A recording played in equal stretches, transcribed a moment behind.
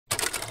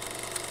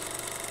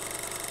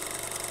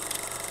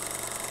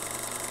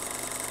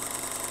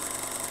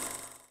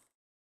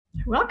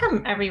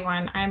Welcome,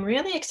 everyone. I'm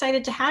really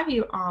excited to have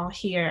you all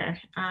here.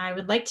 I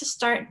would like to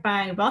start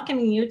by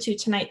welcoming you to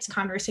tonight's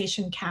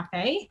Conversation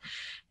Café.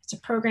 It's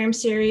a program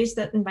series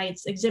that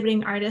invites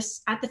exhibiting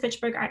artists at the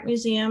Fitchburg Art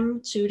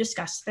Museum to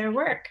discuss their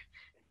work.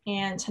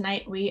 And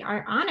tonight we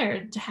are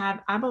honored to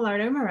have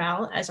Abelardo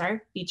Morell as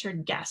our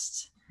featured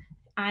guest.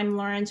 I'm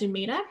Lauren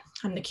Szumita.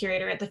 I'm the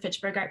curator at the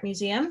Fitchburg Art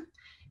Museum.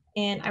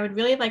 And I would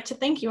really like to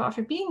thank you all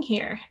for being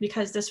here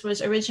because this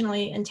was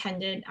originally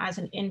intended as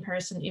an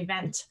in-person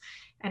event.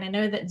 And I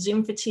know that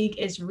Zoom fatigue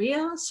is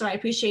real, so I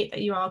appreciate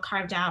that you all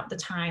carved out the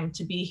time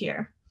to be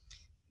here.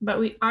 But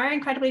we are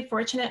incredibly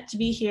fortunate to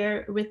be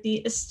here with the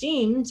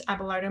esteemed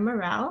Abelardo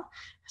Morell.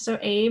 So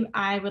Abe,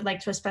 I would like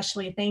to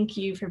especially thank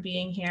you for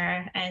being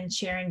here and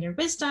sharing your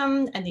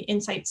wisdom and the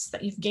insights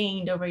that you've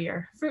gained over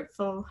your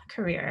fruitful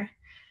career.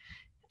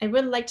 I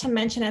would like to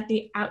mention at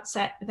the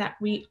outset that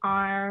we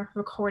are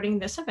recording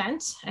this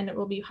event and it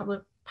will be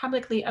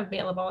publicly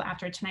available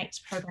after tonight's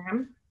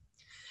program.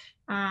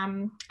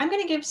 I'm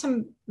going to give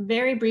some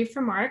very brief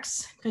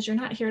remarks because you're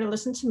not here to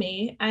listen to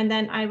me, and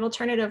then I will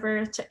turn it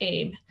over to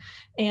Abe.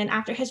 And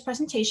after his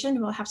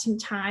presentation, we'll have some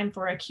time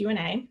for a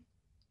Q&A.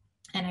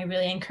 And I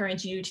really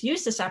encourage you to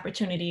use this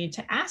opportunity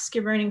to ask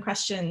your burning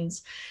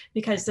questions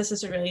because this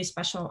is a really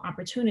special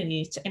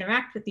opportunity to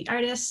interact with the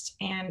artist,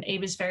 and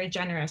Abe is very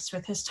generous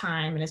with his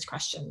time and his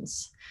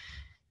questions.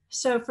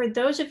 So for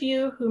those of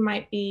you who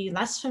might be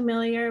less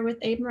familiar with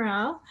Abe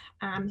Morell,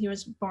 he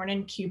was born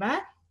in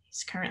Cuba.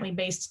 He's currently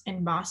based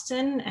in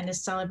Boston and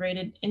is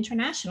celebrated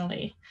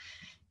internationally.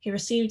 He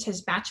received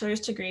his bachelor's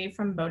degree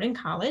from Bowdoin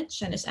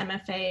College and his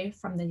MFA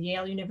from the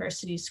Yale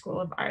University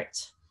School of Art.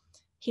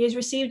 He has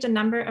received a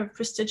number of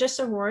prestigious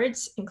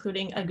awards,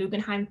 including a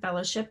Guggenheim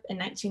Fellowship in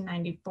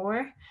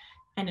 1994,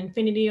 an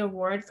Infinity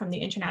Award from the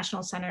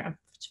International Center of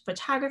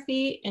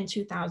Photography in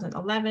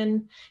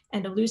 2011,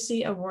 and a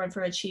Lucy Award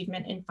for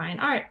Achievement in Fine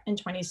Art in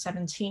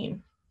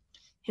 2017.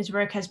 His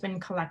work has been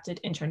collected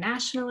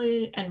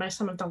internationally and by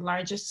some of the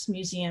largest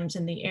museums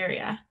in the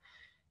area: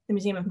 the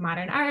Museum of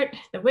Modern Art,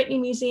 the Whitney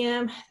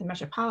Museum, the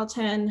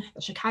Metropolitan,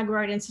 the Chicago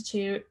Art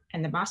Institute,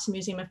 and the Boston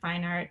Museum of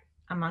Fine Art,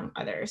 among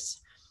others.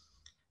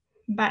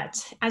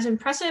 But as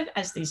impressive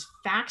as these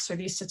facts or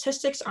these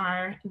statistics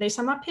are, they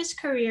sum up his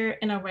career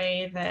in a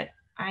way that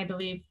I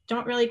believe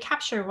don't really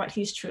capture what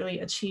he's truly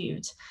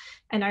achieved.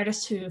 An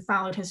artist who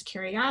followed his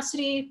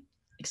curiosity,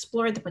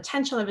 explored the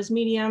potential of his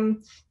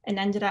medium, and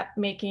ended up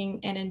making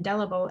an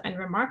indelible and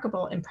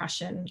remarkable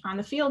impression on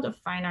the field of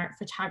fine art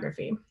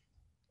photography.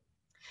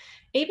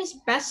 Abe is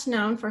best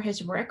known for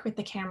his work with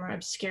the camera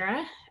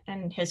obscura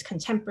and his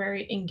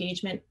contemporary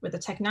engagement with a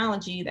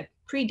technology that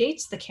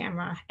predates the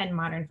camera and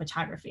modern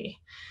photography.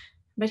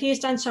 But he's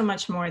done so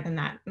much more than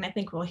that, and I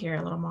think we'll hear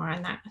a little more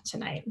on that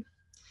tonight.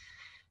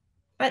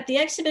 But the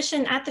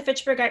exhibition at the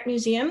Fitchburg Art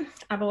Museum,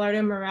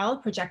 Abelardo Morell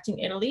Projecting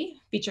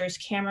Italy, features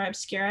camera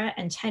obscura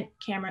and tent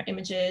camera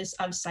images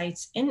of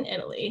sites in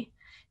Italy.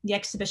 The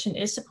exhibition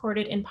is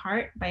supported in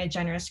part by a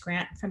generous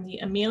grant from the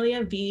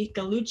Amelia V.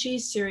 Gallucci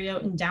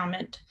Serio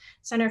Endowment,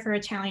 Center for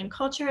Italian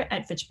Culture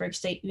at Fitchburg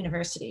State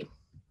University.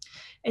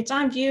 It's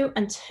on view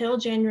until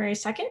January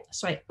 2nd,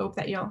 so I hope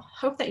that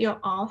you'll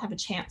all have a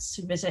chance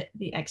to visit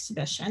the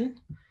exhibition.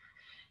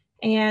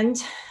 And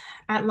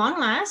at long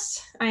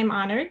last, I'm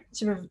honored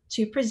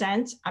to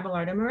present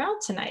Abelardo Morell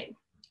tonight.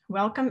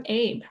 Welcome,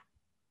 Abe.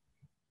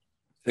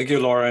 Thank you,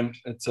 Lauren.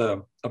 It's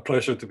a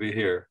pleasure to be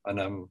here,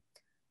 and I'm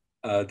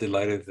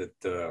delighted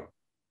that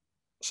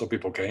some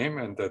people came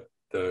and that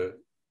the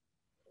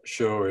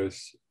show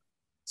is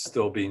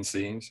still being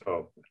seen.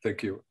 So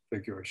thank you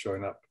for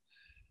showing up.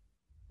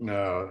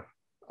 No,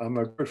 I'm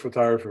a good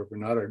photographer, but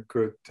not a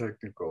good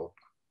technical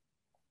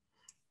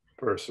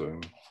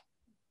person.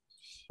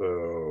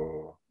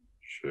 So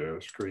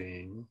share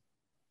screen.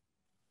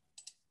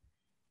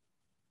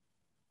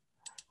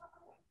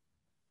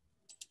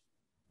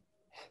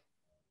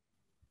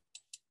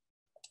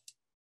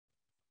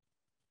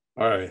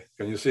 All right,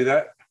 can you see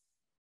that?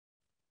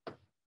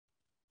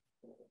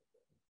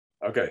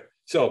 Okay,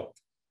 so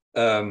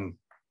I'm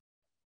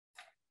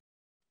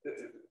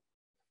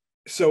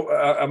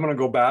going to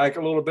go back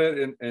a little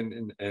bit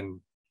in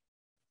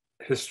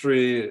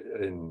history,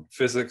 in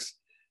physics,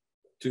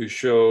 to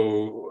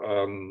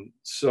show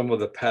some of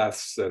the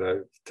paths that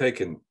I've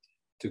taken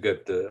to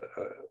get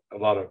a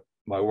lot of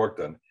my work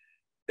done.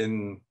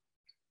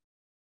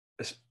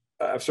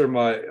 After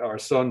our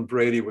son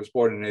Brady was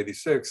born in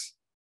 '86,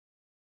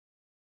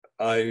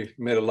 I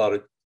made a lot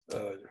of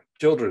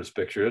children's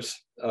pictures,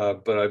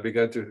 but I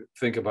began to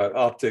think about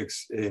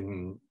optics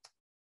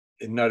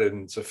not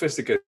in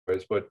sophisticated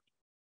ways, but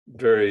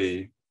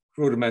very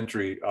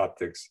rudimentary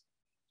optics,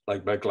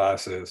 like by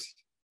glasses,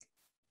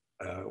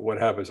 what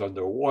happens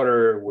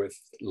underwater with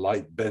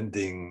light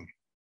bending,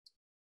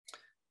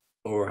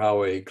 or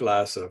how a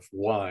glass of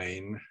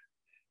wine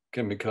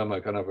can become a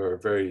kind of a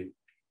very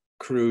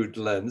crude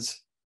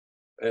lens,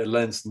 a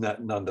lens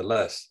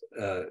nonetheless.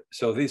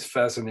 So these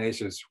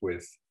fascinations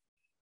with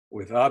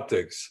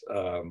optics,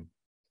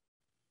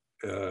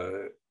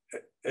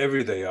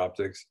 everyday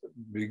optics,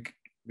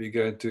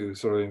 began to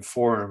sort of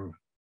inform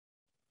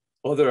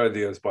other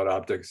ideas about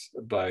optics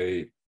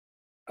by,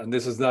 and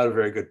this is not a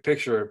very good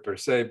picture per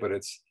se, but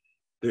it's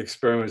the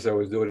experiments I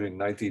was doing in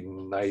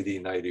 1990,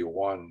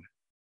 91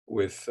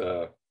 with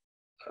a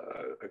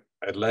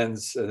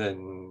lens and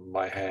then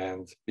my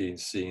hand being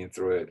seen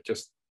through it,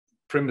 just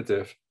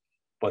primitive,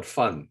 but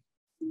fun.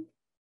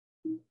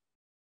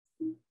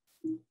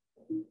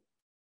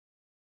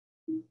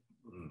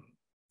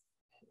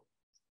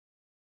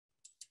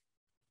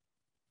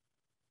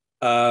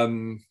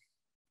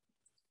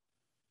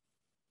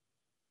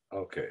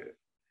 Okay,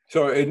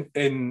 so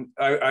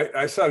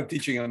I started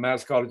teaching at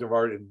Mass College of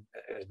Art in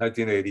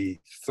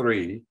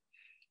 1983,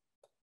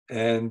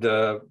 and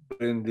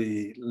in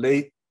the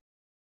late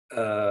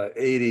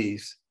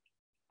 80s,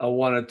 I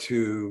wanted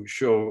to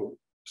show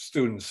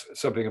students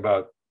something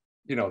about,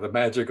 you know, the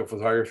magic of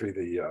photography,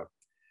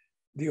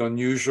 the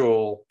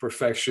unusual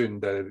perfection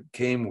that it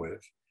came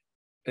with,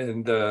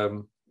 and I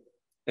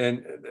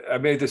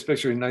made this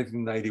picture in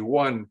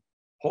 1991,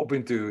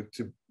 hoping to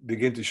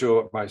begin to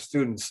show my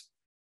students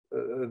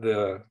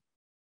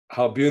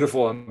how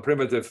beautiful and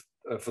primitive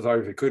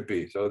photography could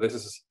be. So this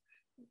is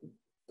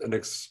an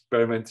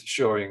experiment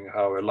showing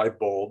how a light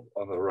bulb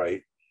on the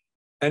right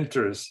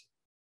enters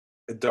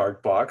a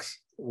dark box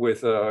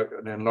with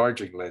an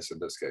enlarging lens in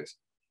this case.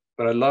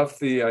 But I love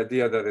the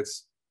idea that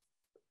it's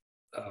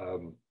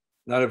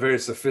not a very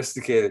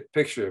sophisticated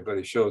picture, but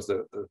it shows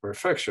the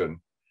perfection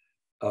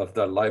of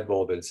that light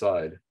bulb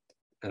inside.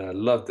 And I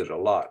loved it a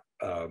lot,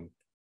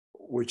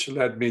 which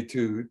led me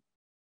to,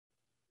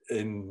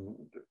 in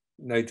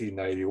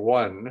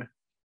 1991,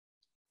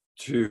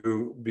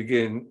 to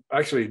begin,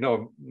 actually,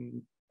 no,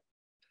 in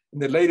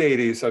the late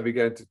 80s, I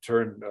began to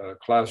turn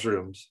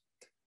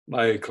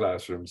my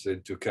classrooms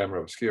into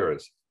camera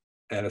obscuras.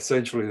 And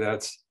essentially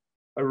that's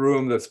a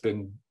room that's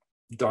been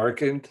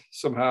darkened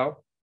somehow,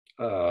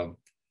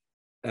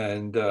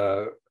 and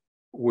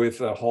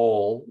with a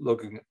hole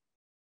looking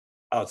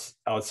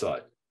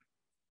outside.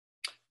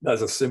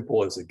 That's as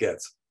simple as it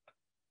gets.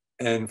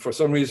 And for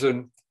some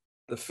reason,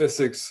 the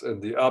physics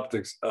and the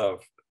optics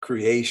of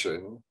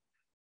creation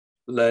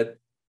led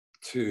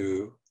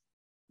to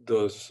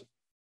those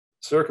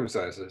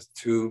circumstances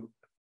to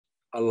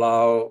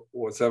allow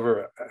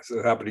whatever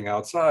is happening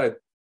outside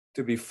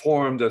to be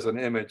formed as an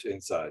image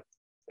inside.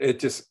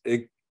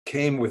 It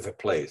came with a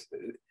place.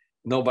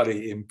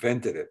 Nobody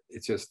invented it.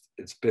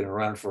 It's been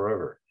around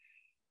forever.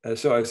 And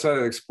so I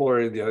started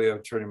exploring the idea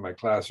of turning my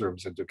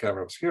classrooms into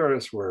camera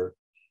obscuras, where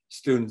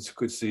students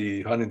could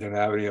see Huntington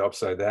Avenue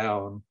upside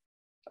down,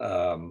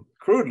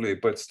 crudely,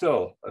 but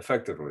still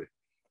effectively.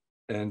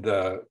 And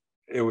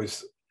it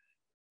was,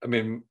 I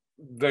mean,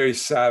 very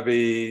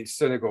savvy,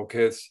 cynical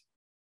kids.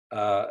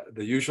 The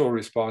usual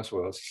response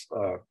was,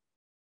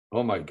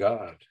 oh my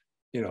God,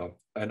 you know,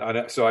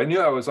 and so I knew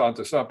I was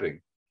onto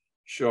something,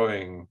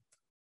 showing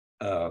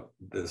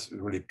this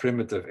really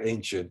primitive,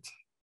 ancient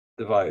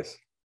device.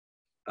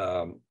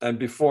 And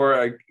before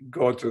I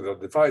go to the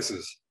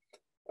devices,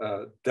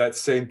 that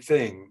same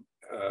thing,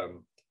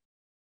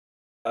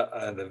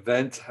 an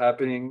event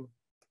happening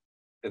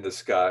in the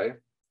sky,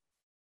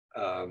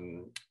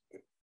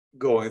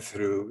 going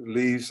through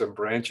leaves and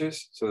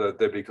branches so that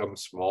they become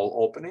small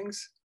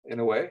openings in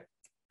a way,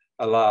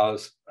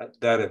 allows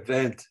that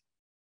event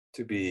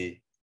to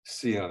be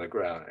seen on the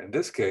ground. In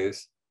this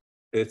case,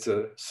 it's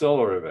a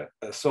solar event,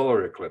 a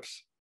solar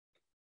eclipse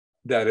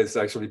that is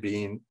actually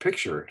being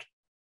pictured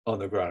on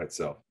the ground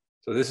itself.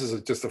 So this is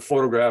just a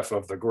photograph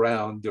of the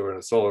ground during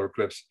a solar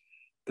eclipse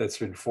that's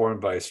been formed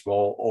by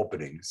small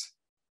openings.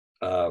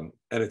 And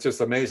it's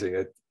just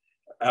amazing.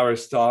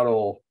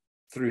 Aristotle,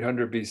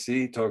 300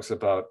 BC, talks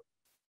about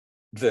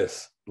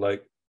this,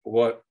 like,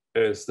 what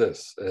is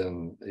this?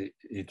 And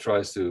he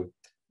tries to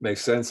make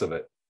sense of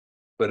it.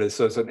 But it's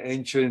an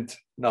ancient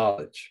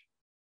knowledge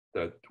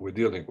that we're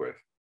dealing with.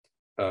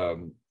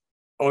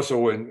 Also,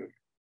 when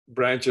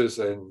branches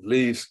and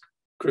leaves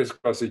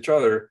crisscross each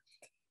other,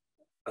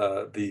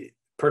 the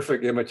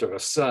perfect image of a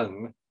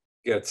sun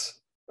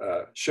gets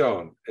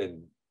shown,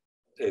 and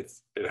it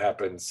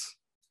happens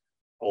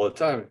all the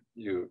time.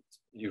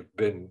 You've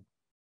been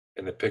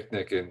in a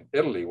picnic in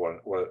Italy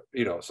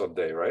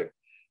someday, right?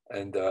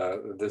 And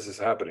this is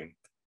happening.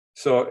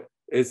 So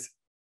it's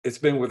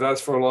been with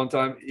us for a long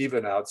time,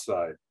 even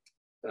outside.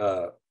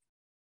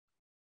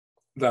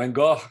 Van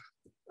Gogh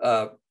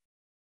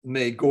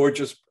made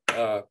gorgeous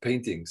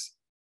paintings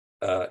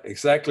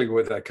exactly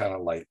with that kind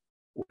of light,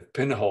 with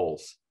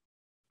pinholes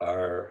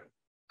are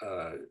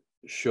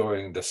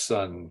showing the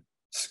sun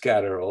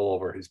scatter all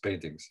over his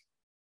paintings.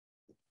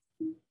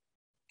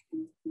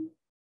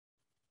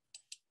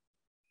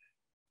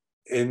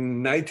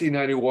 In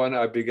 1991,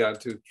 I began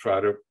to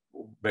try to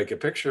make a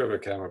picture of a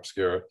camera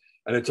obscura,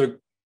 and it took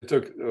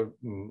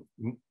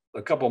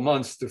a couple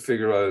months to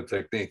figure out the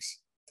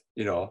techniques.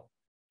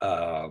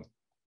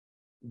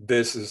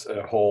 This is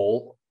a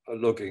hole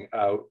looking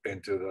out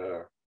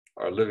into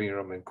our living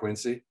room in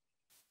Quincy,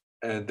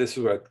 and this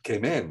is what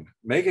came in.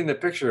 Making the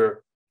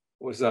picture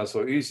was not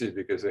so easy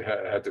because I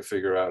had to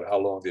figure out how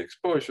long the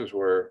exposures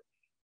were,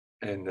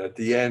 And at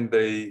the end,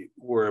 they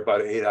were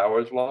about 8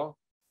 hours long.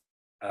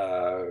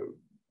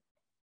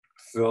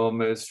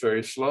 Film is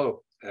very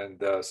slow.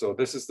 And so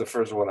this is the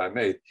first one I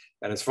made.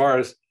 And as far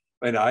as,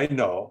 I mean, I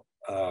know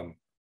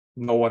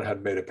no one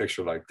had made a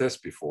picture like this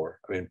before.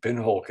 I mean,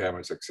 pinhole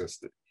cameras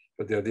existed,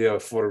 but the idea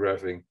of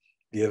photographing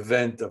the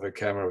event of a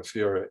camera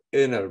obscura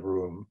in a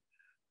room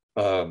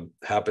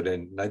happened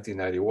in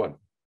 1991.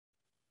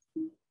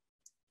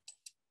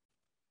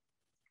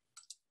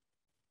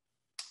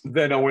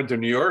 Then I went to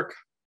New York.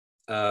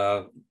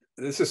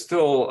 This is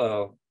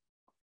still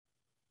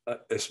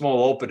a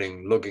small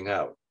opening looking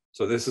out.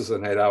 So this is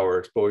an 8-hour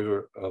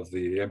exposure of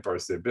the Empire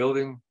State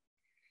Building.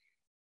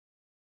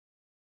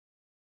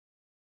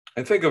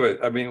 And think of it,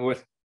 I mean,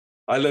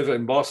 I live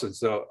in Boston,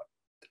 so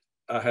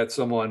I had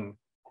someone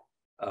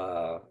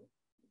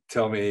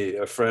tell me,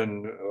 a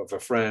friend of a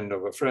friend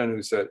of a friend,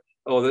 who said,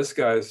 oh, this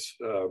guy's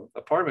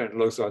apartment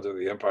looks onto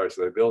the Empire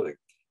State Building.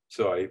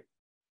 So I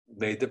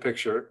made the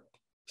picture,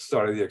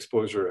 started the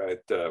exposure at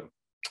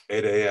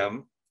 8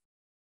 a.m.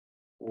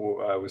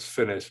 I was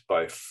finished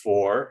by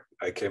 4.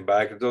 I came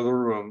back into the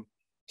room,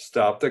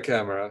 stopped the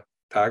camera,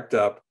 packed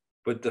up,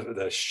 put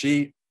the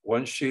sheet,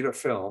 one sheet of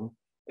film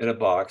in a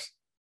box,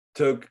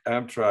 took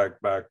Amtrak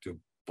back to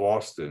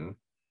Boston,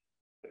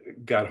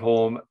 got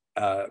home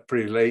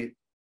pretty late,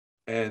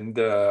 and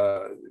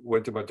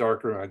went to my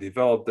darkroom. I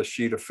developed the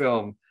sheet of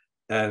film,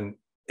 and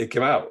it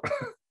came out.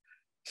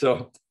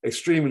 So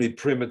extremely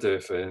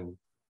primitive and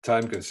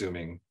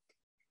time-consuming.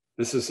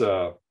 This is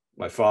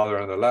my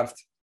father on the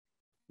left,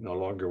 no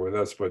longer with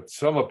us, but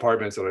some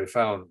apartments that I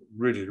found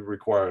really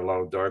require a lot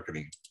of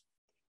darkening.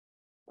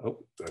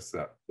 Oh, that's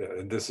that.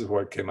 And this is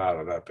what came out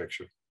of that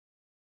picture.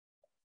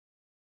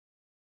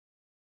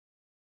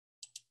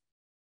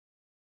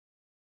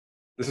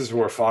 This is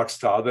where Fox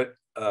Talbot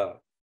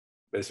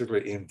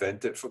basically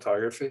invented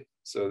photography.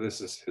 So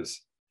this is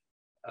his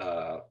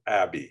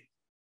Abbey.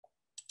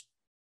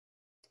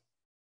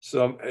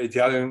 Some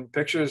Italian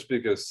pictures,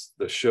 because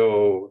the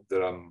show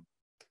that I'm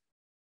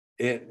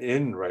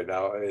in right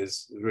now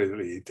is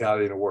really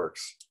Italian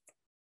works.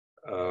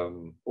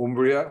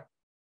 Umbria,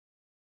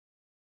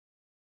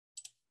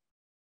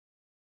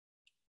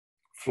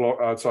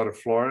 outside of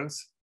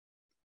Florence.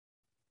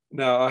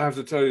 Now, I have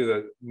to tell you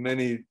that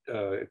many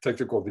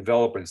technical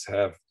developments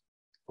have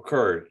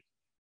occurred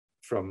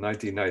from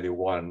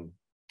 1991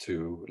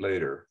 to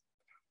later.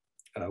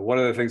 One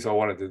of the things I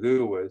wanted to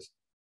do was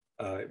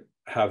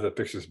have the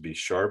pictures be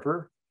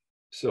sharper.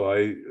 So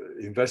I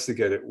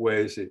investigated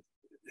ways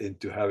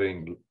into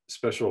having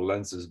special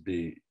lenses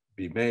be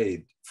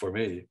made for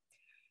me,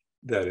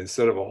 that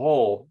instead of a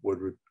hole,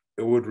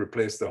 it would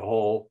replace the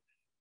hole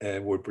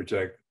and would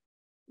project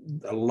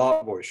a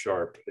lot more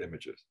sharp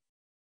images.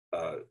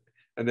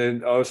 And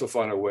then I also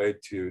found a way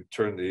to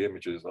turn the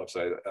images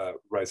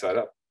right side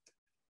up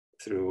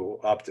through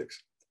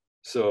optics.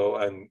 So,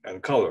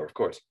 and color, of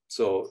course.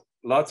 So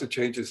lots of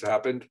changes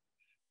happened.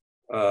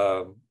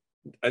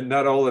 And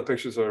not all the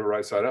pictures are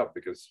right side up,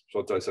 because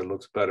sometimes it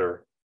looks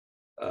better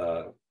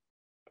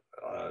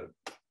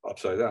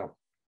upside down.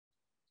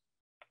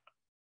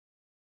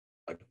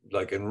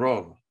 Like in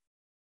Rome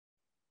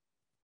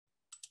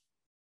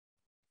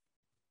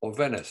or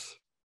Venice.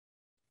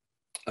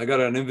 I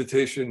got an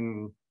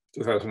invitation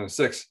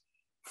 2006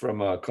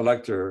 from a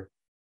collector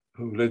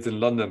who lived in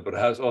London, but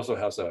also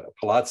has a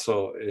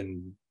palazzo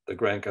in the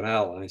Grand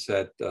Canal. And he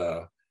said,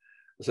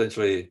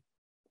 essentially,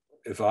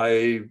 if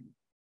I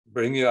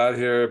bring you out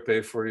here,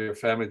 pay for your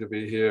family to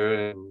be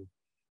here, and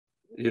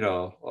you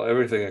know,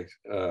 everything,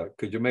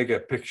 could you make a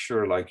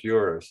picture like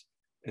yours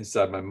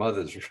inside my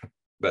mother's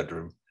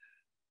bedroom?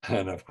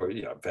 And of course,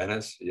 yeah,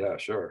 Venice, yeah,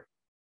 sure.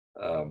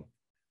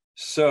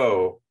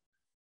 So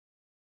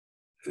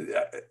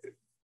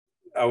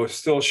I was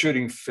still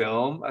shooting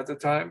film at the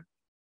time,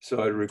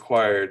 so it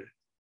required,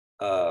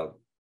 you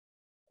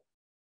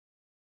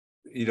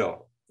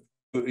know,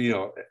 an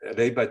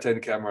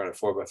 8x10 camera and a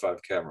 4x5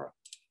 camera.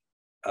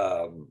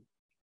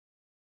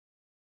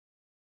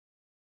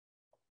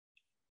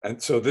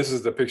 And so this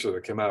is the picture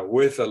that came out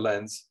with a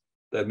lens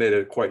that made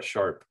it quite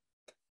sharp,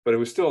 but it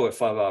was still a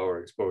 5-hour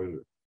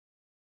exposure.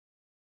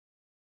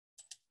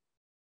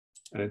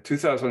 And in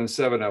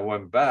 2007, I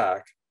went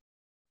back,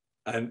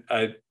 and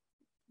the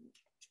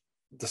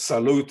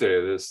Salute,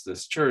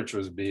 this church,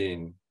 was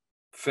being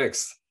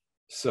fixed.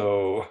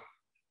 So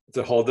it's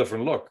a whole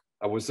different look.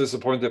 I was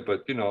disappointed,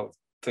 but you know,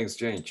 things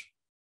change.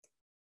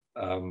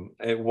 And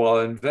while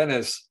in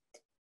Venice,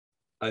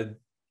 and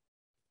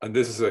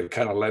this is a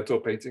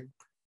Canaletto painting,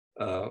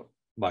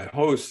 my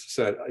host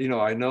said, you know,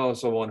 I know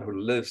someone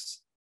who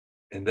lives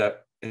in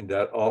that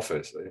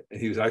office. And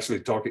he was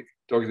actually talking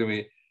to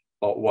me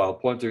while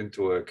pointing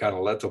to a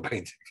Canaletto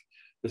painting.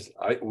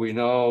 We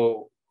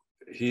know,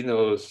 he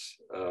knows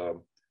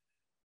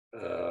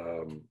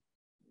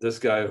this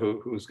guy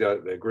who's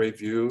got a great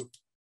view,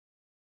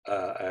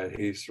 and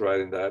he's right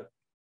in that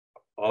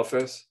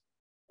office,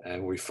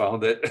 and we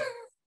found it.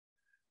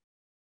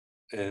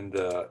 And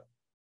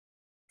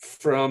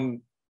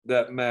from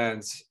that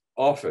man's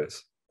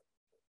office,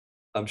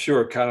 I'm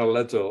sure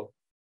Canaletto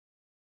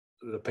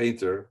the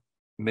painter,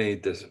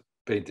 made this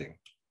painting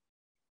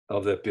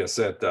of the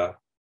Piazzetta.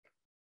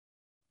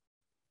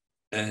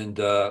 And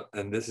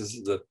this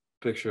is the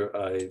picture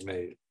I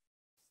made.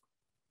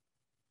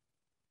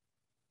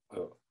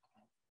 Oh.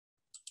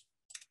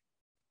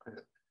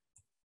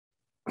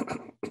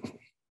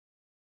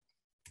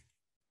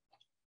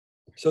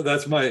 So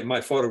that's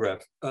my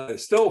photograph.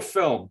 It's still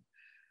film,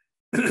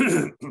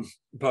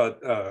 but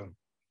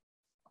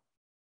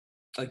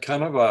a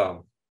kind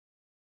of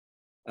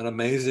an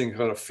amazing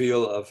kind of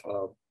feel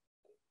of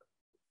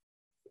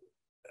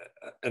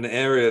an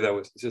area that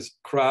was just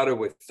crowded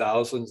with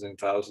thousands and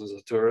thousands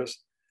of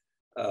tourists,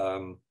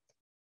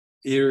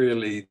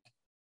 eerily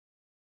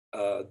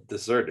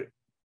deserted.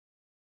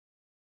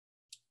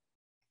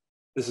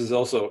 This is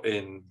also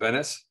in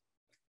Venice,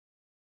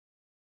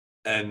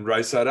 and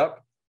right side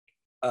up,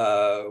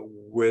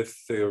 with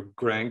the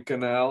Grand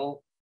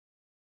Canal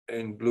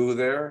in blue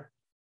there.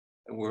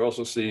 And we're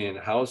also seeing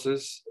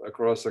houses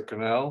across the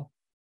canal.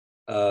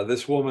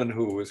 This woman,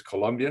 who is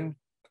Colombian,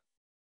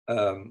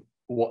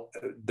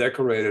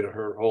 decorated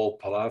her whole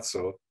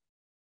palazzo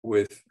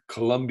with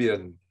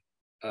Colombian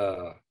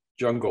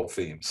jungle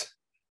themes,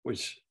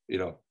 which, you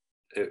know,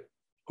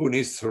 who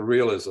needs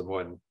surrealism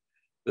when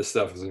this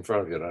stuff is in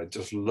front of you? And I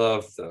just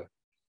love the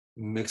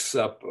mix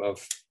up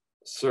of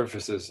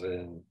surfaces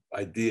and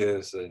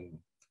ideas and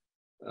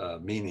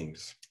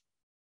meanings.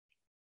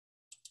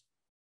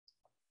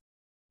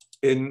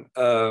 In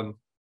a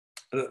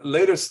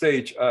later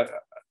stage,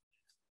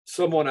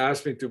 someone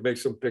asked me to make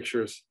some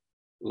pictures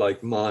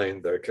like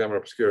mine, the camera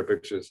obscura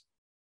pictures,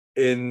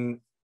 in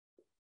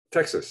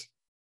Texas,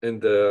 in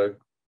the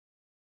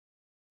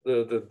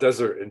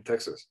desert in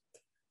Texas.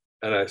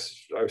 And I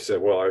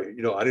said, well, I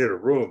need a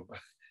room,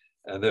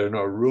 and there are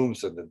no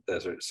rooms in the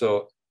desert.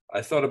 So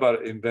I thought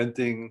about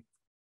inventing,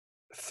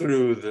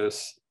 through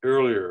this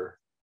earlier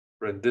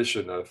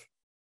rendition of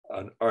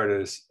an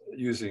artist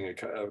using a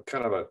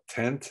kind of a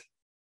tent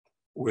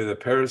with a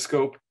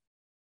periscope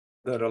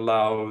that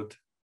allowed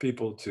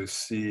people to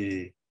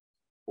see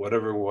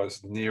whatever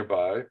was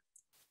nearby,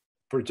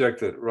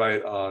 projected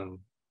right on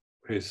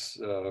his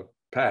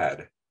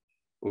pad.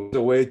 It was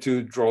a way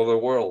to draw the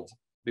world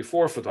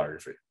before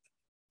photography.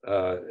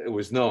 It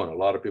was known, a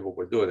lot of people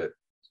were doing it.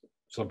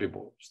 Some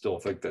people still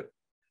think that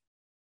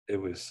it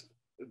was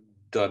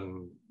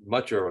done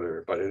much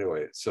earlier, but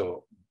anyway,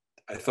 so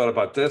I thought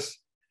about this,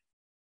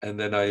 and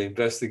then I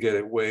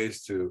investigated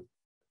ways to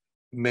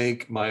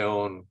make my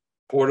own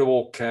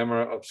portable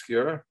camera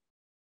obscura.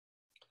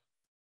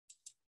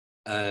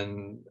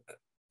 And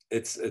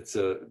this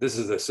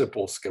is a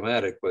simple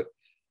schematic, but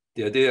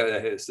the idea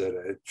is that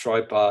a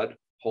tripod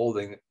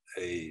holding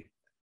a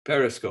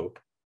periscope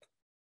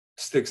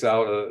sticks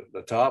out at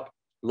the top,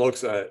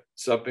 looks at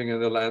something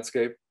in the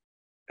landscape,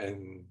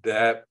 and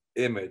that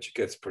image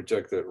gets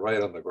projected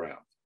right on the ground.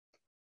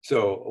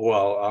 So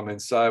while I'm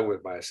inside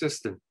with my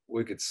assistant,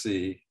 we could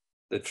see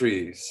the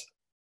trees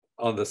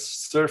on the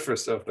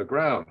surface of the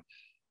ground.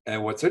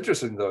 And what's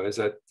interesting, though, is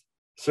that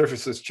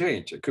surfaces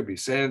change. It could be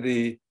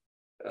sandy,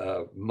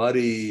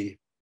 muddy,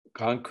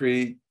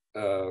 concrete,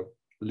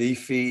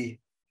 leafy.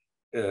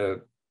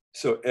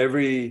 So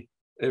every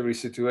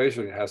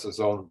situation has its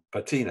own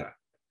patina.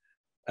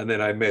 And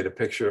then I made a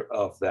picture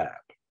of that.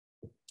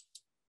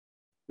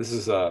 This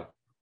is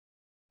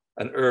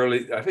an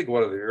early, I think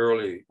one of the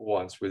early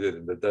ones we did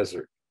in the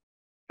desert.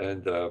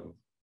 And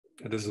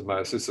this is my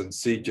assistant,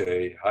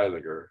 CJ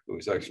Heiliger, who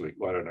is actually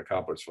quite an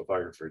accomplished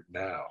photographer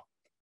now.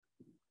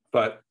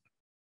 But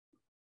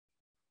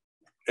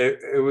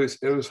it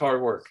was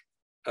hard work.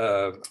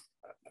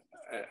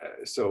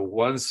 So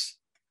once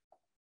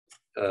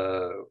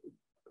the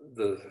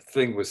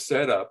thing was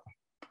set up,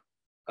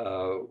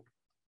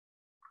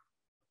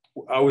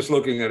 I was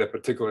looking at a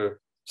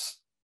particular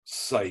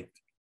site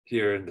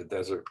here in the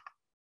desert,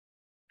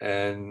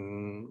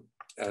 and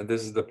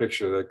this is the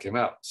picture that came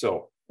out.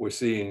 So we're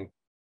seeing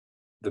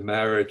the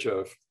marriage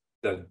of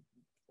the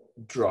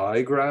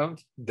dry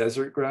ground,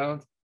 desert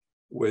ground,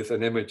 with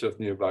an image of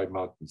nearby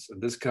mountains.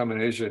 And this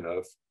combination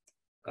of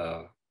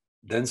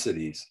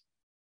densities,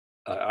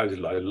 I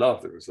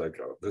loved. It was like,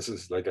 oh, this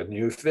is like a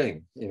new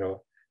thing, you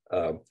know,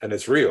 and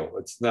it's real.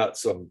 It's not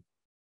some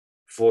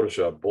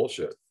Photoshop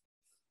bullshit.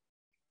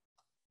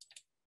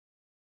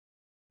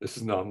 This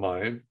is not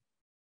mine.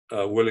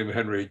 William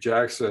Henry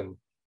Jackson,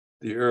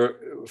 the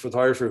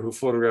photographer who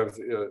photographed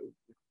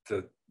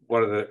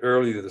one of the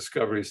early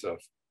discoveries of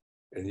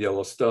in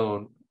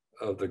Yellowstone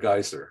of the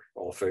geyser,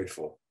 All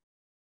Faithful.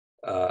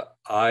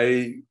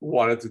 I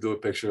wanted to do a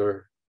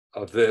picture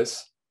of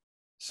this,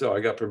 so I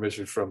got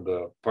permission from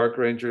the park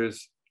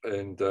rangers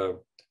and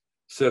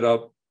set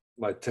up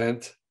my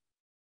tent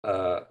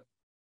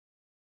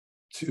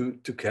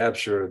to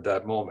capture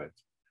that moment.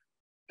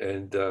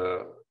 And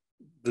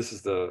this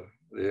is the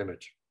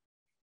image.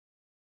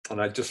 And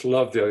I just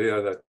love the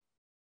idea that,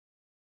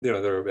 you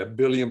know, there are a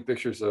billion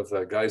pictures of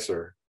that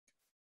geyser,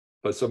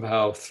 but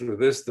somehow through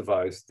this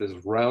device, this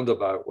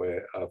roundabout way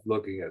of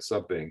looking at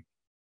something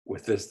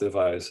with this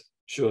device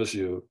shows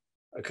you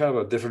a kind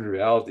of a different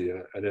reality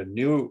and a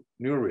new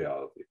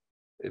reality.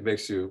 It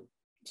makes you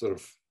sort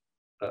of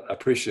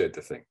appreciate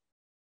the thing.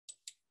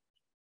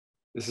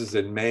 This is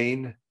in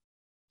Maine,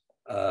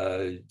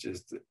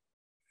 just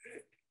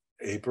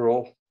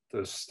April.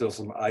 There's still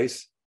some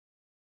ice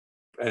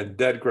and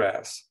dead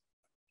grass,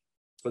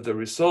 but the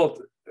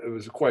result, it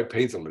was quite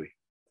painterly.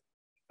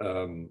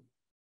 And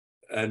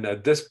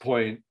at this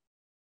point,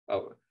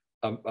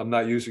 I'm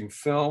not using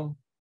film.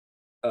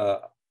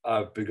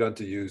 I've begun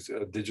to use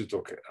a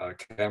digital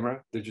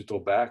camera, digital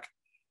back,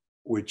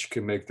 which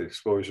can make the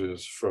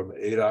exposures from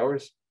 8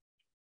 hours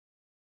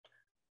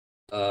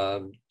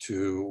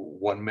to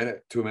 1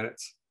 minute, 2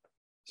 minutes.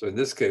 So in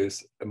this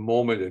case, a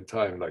moment in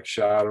time, like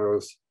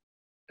shadows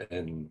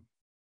and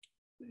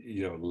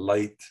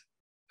light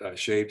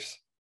shapes,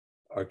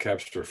 are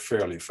captured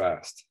fairly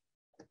fast.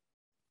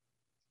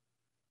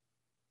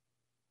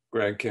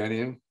 Grand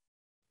Canyon.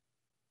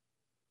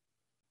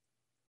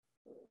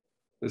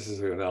 This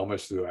is an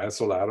homage to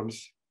Ansel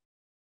Adams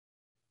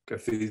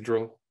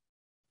Cathedral.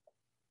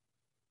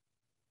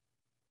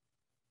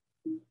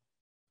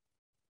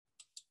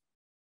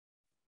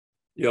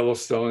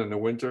 Yellowstone in the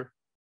winter.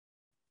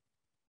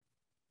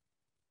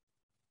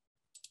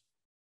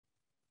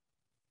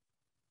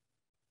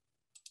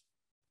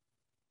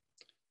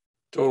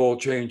 Total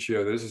change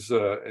here. This is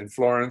in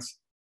Florence.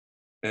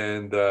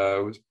 And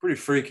it was pretty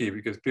freaky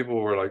because people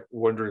were like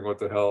wondering what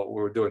the hell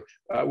we were doing.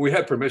 We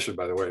had permission,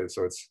 by the way,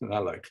 so it's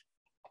not like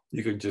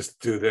you can just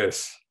do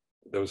this.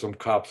 There were some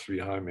cops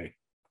behind me.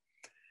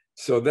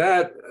 So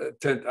that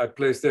tent I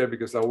placed there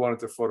because I wanted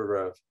to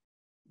photograph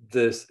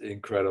this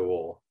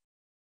incredible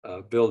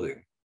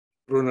building.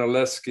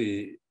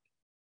 Brunelleschi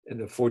in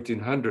the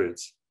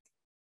 1400s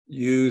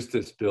used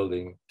this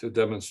building to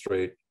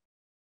demonstrate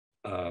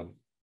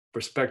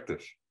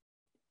perspective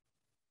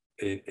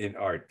in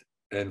art.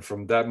 And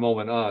from that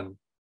moment on,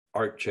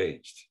 art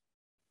changed.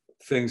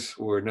 Things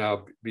were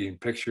now being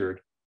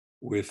pictured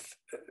with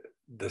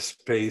the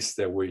space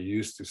that we're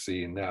used to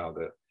seeing now,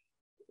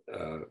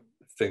 that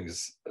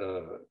things,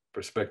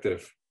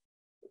 perspective,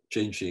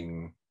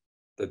 changing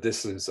the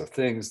distance of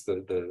things,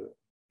 the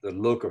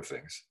look of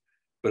things.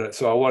 But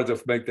so I wanted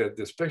to make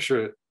this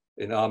picture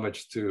in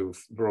homage to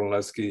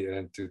Brunelleschi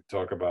and to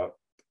talk about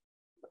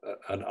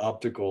an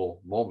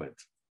optical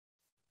moment.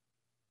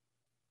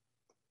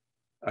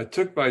 I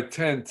took my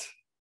tent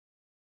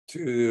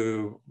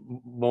to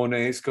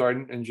Monet's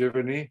garden in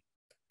Giverny.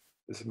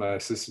 This is my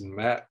assistant,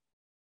 Matt.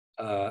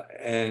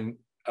 And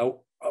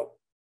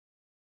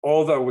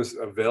all that was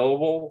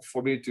available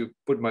for me to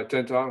put my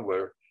tent on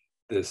were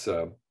this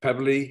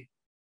pebbly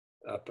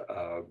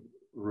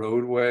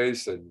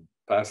roadways and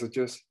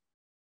passages.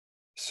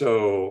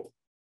 So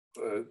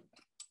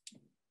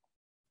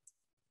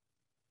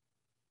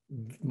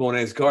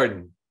Monet's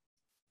garden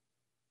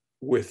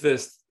with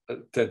this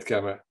tent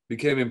camera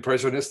became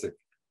impressionistic,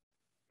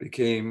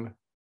 became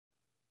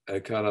a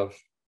kind of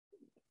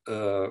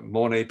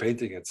Monet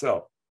painting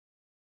itself.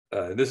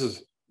 This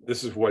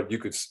is what you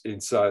could,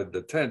 inside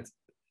the tent,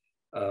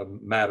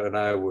 Matt and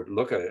I would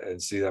look at it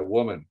and see that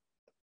woman,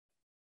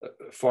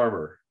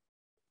 farmer,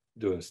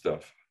 doing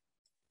stuff,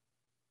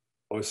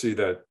 or see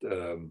that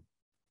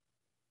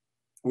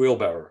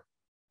wheelbarrow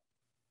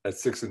at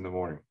 6 in the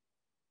morning.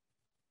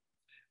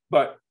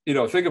 But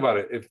think about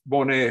it. If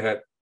Monet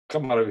had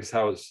come out of his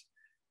house,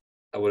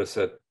 I would have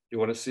said, "You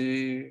want to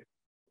see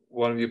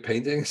one of your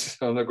paintings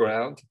on the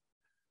ground?"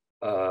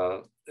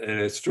 And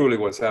it's truly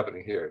what's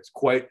happening here. It's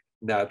quite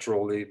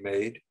naturally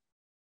made,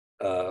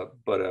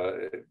 but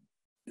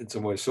in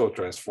some ways so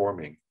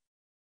transforming.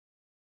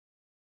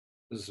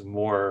 This is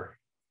more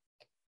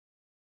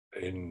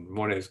in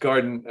Monet's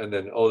garden, and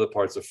then other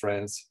parts of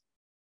France,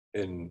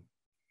 in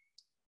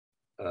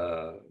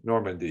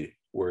Normandy,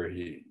 where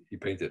he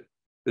painted.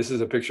 This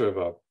is a picture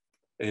of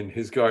in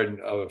his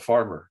garden, of a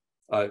farmer,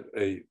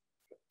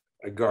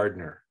 a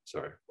gardener,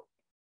 sorry.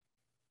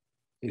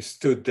 He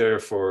stood there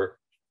for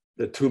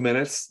the 2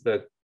 minutes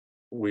that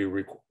we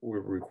were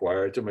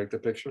required to make the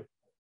picture.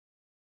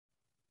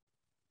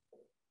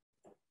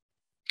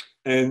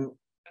 And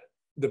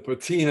the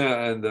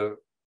patina and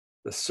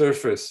the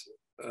surface,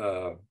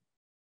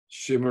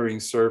 shimmering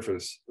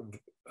surface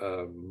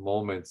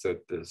moments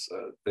that this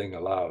thing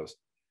allows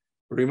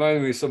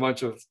remind me so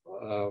much of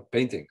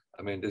painting.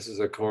 I mean, this is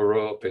a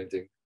Corot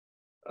painting.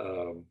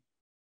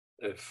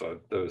 If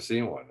I've never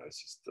seen one,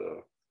 it's just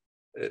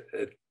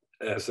it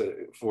as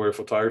where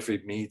photography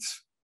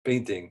meets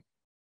painting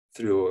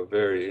through a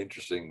very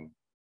interesting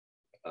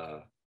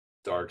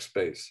dark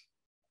space.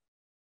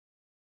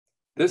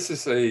 This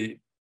is a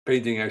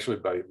painting actually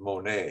by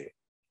Monet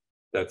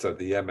that's at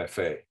the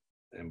MFA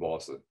in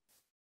Boston.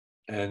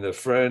 And a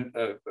friend,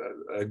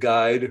 a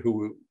guide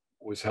who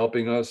was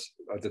helping us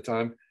at the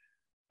time,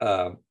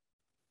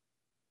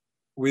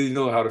 we didn't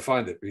know how to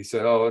find it. We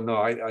said, "Oh no,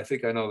 I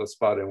think I know the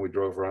spot," and we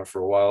drove around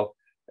for a while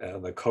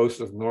on the coast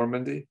of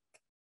Normandy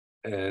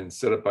and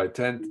set up my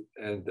tent.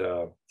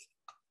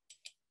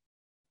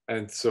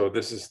 And so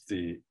this is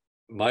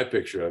my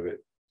picture of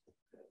it,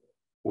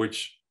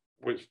 which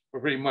was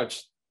pretty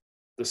much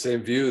the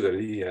same view that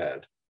he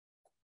had.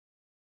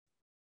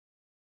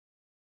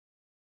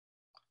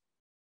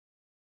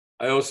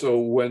 I also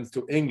went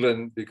to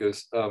England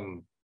because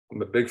I'm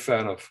a big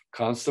fan of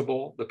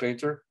Constable, the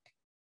painter.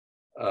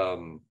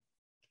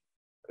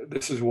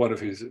 This is one of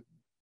his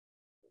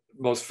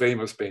most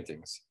famous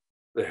paintings,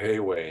 the Hay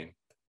Wain.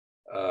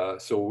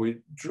 So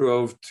we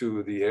drove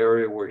to the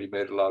area where he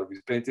made a lot of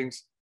his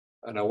paintings,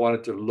 and I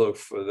wanted to look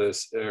for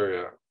this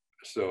area.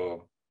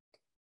 So,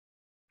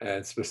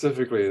 and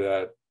specifically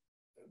that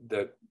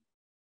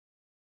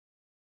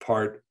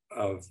part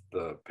of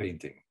the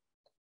painting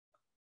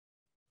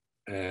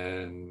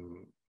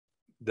and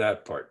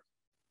that part.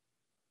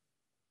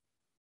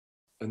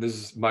 And this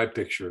is my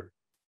picture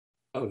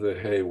of the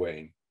Hay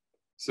Wain.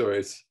 So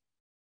it's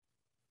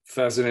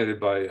fascinated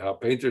by how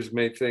painters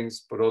make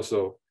things, but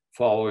also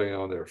following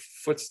on their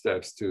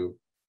footsteps to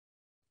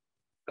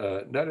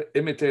not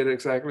imitate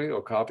exactly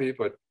or copy,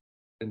 but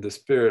in the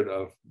spirit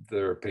of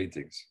their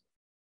paintings.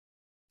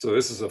 So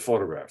this is a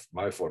photograph,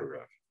 my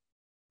photograph.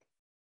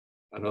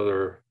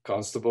 Another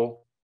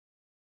Constable.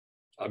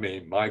 I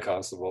mean, my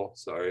Constable,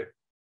 sorry.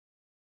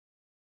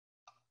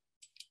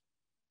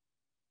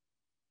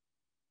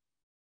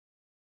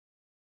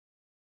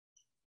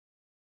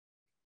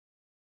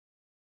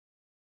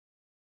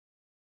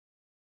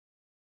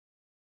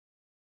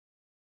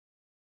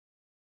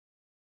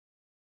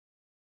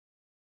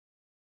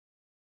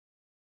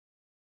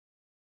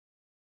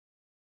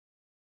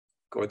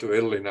 Going to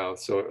Italy now.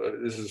 So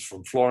this is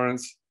from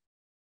Florence,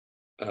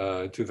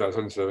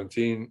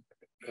 2017.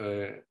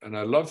 And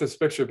I love this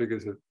picture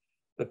because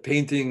the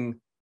painting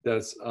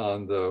that's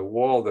on the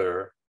wall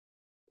there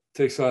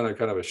takes on a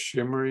kind of a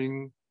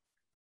shimmering,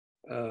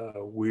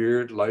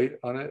 weird light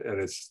on it. And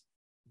it's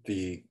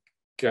the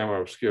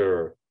camera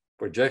obscura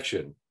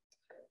projection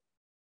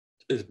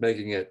is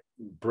making it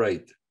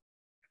bright.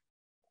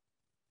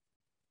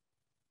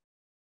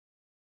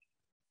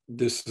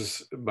 This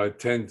is, my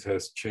tent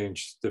has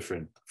changed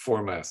different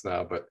formats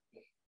now, but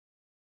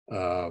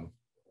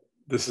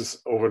this is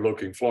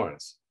overlooking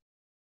Florence.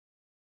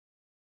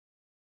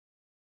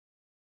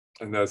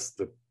 And that's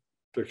the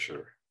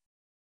picture.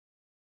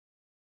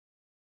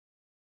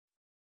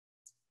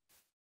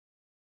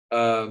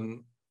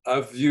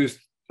 I've used,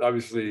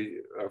 obviously,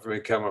 I've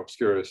made camera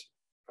obscuras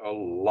a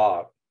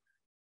lot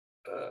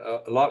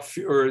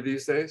fewer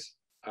these days.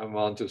 I'm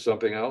on to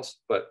something else,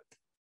 but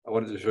I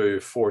wanted to show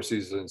you Four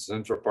Seasons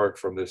Central Park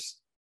from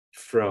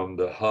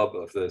the hub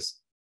of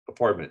this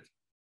apartment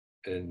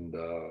in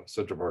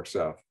Central Park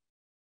South.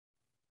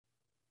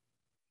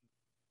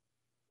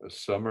 A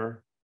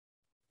summer.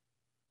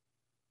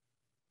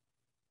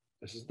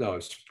 This is, no,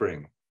 it's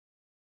spring.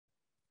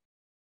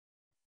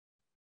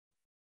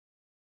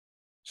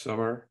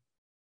 Summer.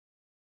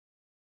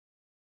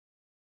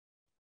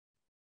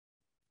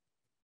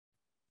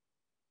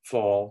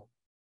 Fall.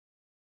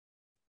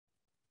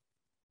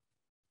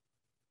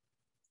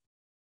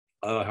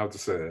 I don't know how to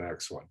say the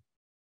next one.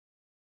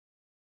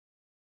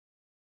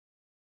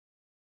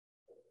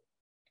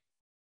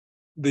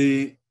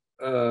 The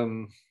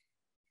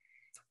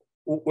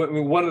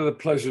one of the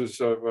pleasures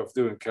of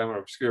doing camera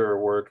obscura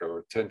work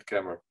or tent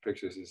camera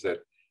pictures is that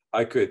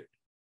I could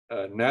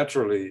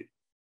naturally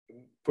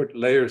put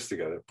layers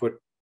together, put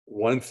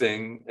one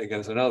thing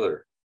against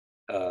another,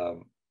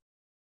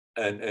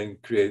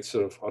 and create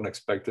sort of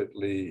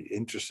unexpectedly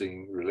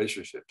interesting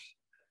relationships.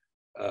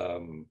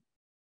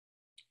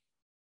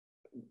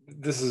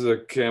 This is a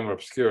camera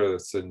obscura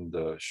that's in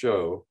the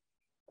show,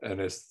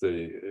 and it's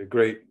the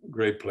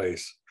great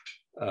place.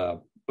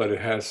 But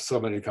it has so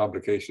many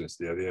complications.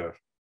 The idea of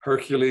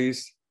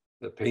Hercules,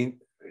 the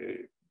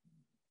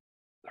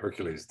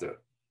Hercules, the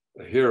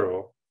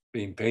hero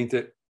being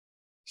painted.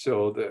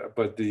 So,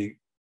 but the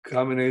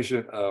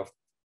combination of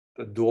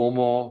the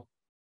Duomo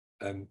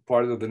and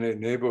part of the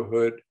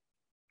neighborhood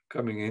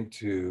coming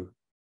into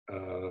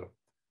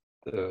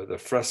the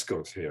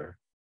frescoes here.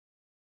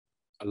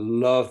 I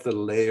love the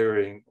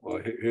layering. Well,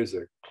 here's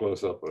a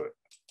close-up of it.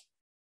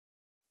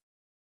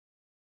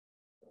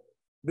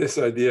 This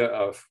idea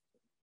of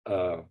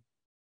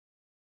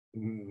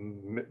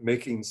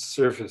making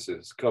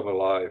surfaces come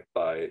alive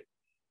by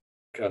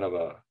kind of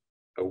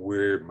a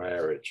weird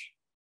marriage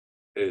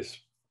is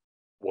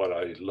what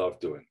I love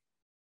doing.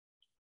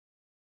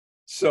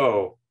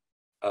 So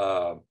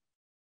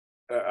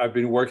I've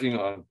been working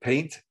on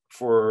paint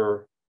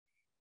for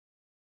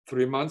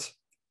 3 months.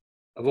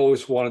 I've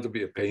always wanted to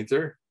be a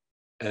painter.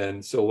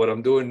 And so what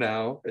I'm doing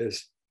now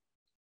is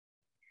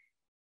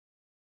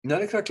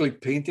not exactly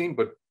painting,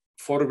 but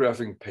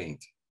photographing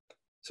paint.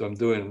 So I'm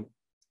doing,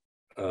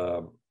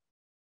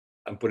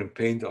 I'm putting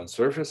paint on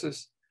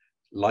surfaces,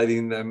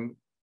 lighting them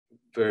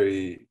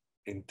very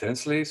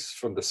intensely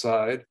from the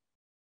side,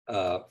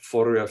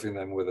 photographing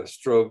them with a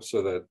strobe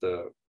so that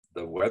the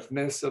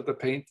wetness of the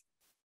paint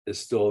is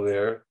still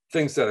there,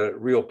 things that a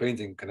real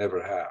painting can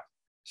never have.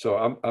 So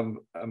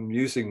I'm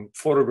using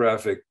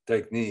photographic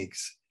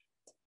techniques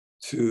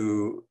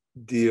to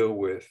deal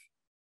with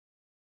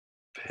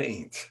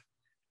paint.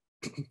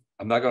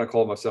 I'm not going to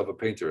call myself a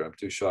painter. I'm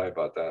too shy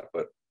about that,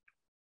 but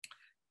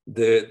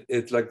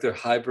it's like the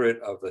hybrid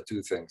of the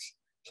two things.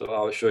 So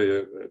I'll show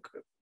you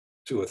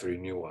 2 or 3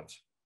 new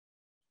ones.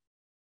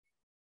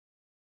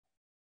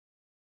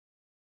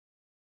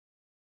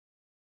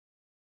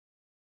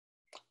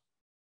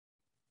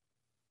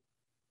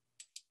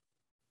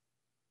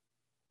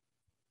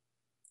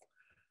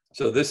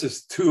 So this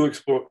is two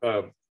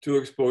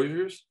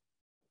exposures.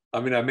 I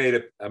mean, I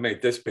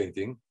made this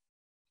painting.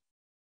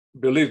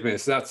 Believe me,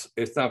 it's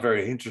not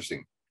very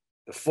interesting.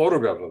 The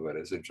photograph of it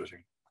is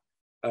interesting.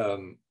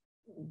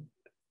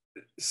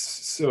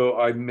 So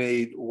I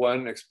made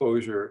one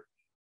exposure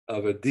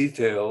of a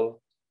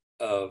detail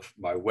of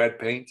my wet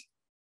paint,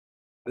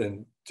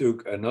 then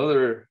took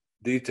another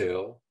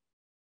detail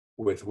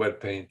with wet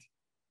paint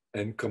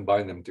and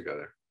combined them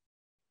together.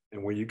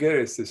 And when you get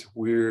it, it's this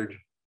weird,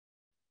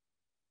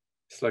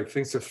 it's like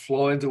things that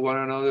flow into one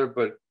another,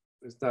 but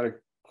it's not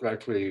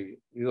exactly,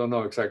 you don't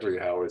know exactly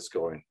how it's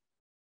going.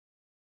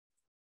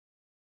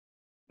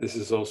 This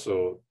is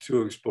also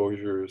 2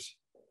 exposures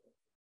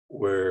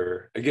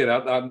where, again,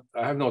 I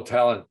have no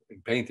talent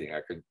in painting.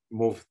 I could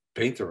move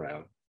paint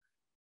around,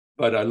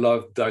 but I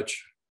love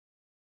Dutch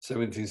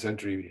 17th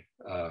century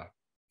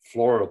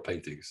floral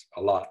paintings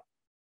a lot.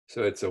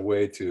 So it's a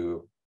way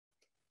to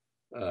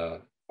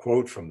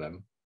quote from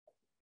them.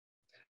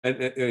 And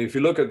if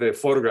you look at the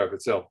photograph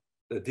itself,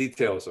 the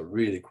details are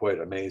really quite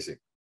amazing,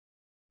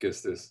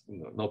 because there's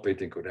no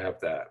painting could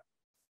have that.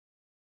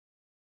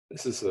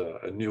 This is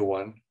a new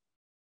one.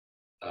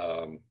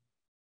 I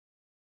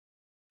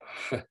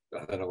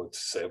don't know what to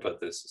say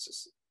about this. It's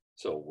just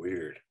so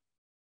weird.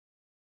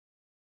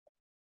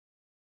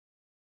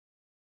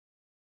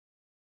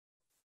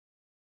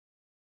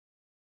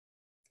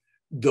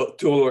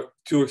 Two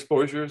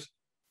exposures,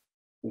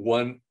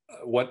 one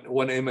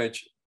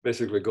image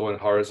basically going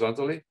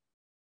horizontally,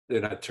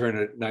 then I turn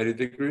it 90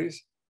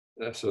 degrees,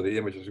 so the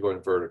image is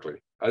going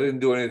vertically. I didn't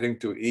do anything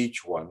to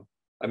each one.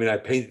 I mean, I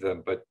painted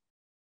them, but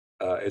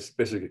it's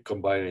basically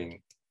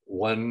combining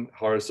one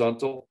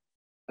horizontal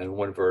and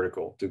one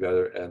vertical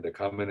together, and the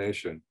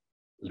combination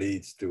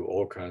leads to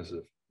all kinds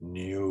of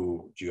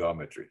new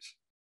geometries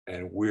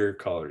and weird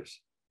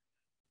colors.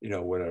 You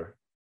know, when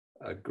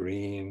a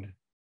green,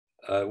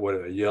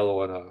 when a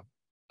yellow and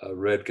a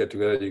red get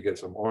together, you get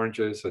some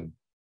oranges, and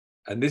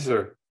these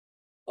are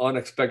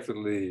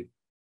unexpectedly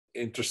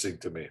interesting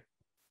to me.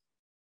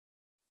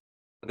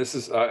 This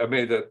is, I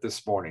made that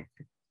this morning.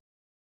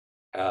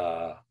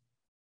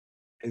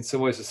 In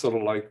some ways, it's sort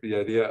of like the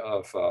idea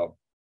of,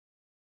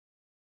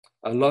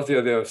 I love the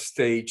idea of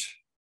stage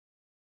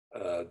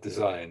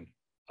design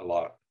a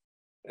lot.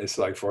 It's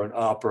like for an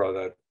opera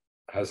that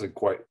hasn't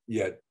quite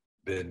yet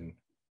been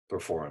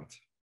performed.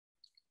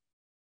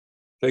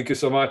 Thank you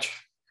so much.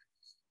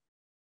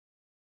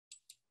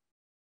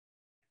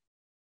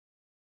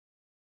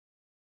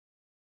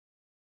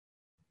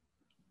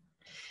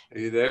 Are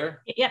you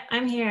there? Yep,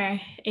 I'm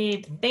here.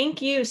 Abe, thank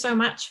you so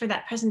much for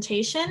that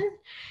presentation.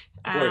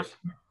 Of course.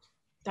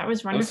 That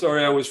was wonderful. I'm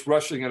sorry I was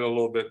rushing it a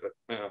little bit, but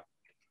yeah.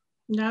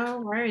 No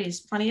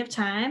worries, plenty of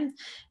time.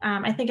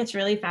 I think it's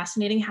really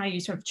fascinating how you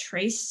sort of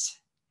traced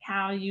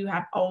how you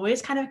have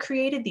always kind of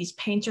created these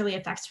painterly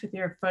effects with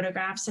your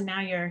photographs, and now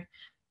you're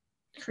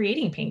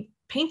creating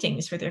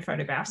paintings with your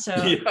photographs. So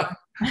yeah,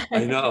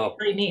 I know.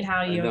 It's really neat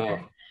how you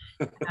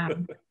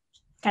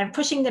kind of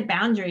pushing the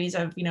boundaries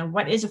of, you know,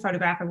 what is a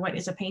photograph and what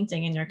is a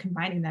painting, and you're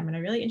combining them in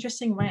a really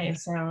interesting way.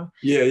 So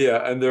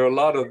yeah, and there are a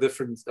lot of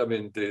different, I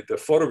mean, the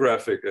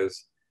photographic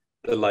is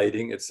the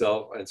lighting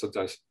itself, and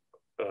sometimes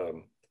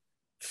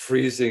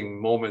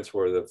freezing moments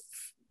where the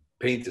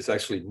paint is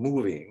actually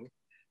moving.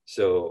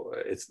 So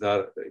it's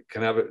not, it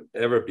can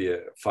ever be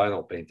a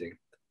final painting.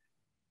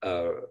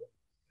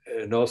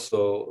 And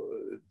also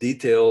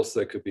details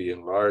that could be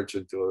enlarged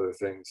into other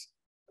things.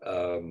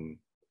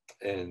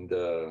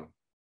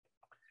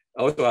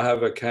 Also, I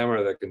have a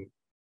camera that can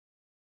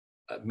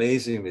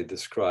amazingly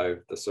describe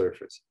the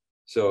surface.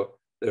 So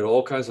there are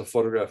all kinds of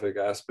photographic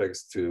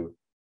aspects to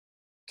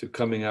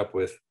coming up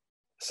with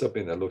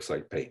something that looks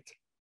like paint.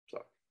 So,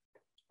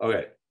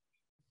 okay.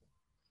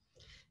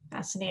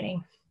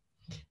 Fascinating.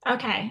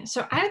 Okay,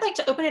 so I would like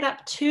to open it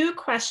up to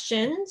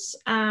questions.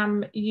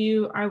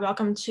 You are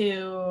welcome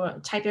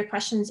to type your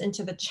questions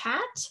into the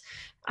chat.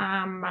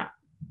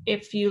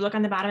 If you look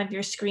on the bottom of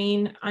your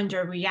screen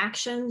under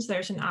reactions,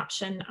 there's an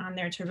option on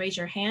there to raise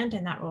your hand,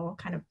 and that will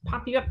kind of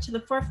pop you up to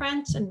the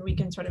forefront, and we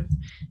can sort of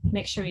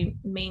make sure we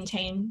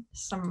maintain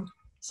some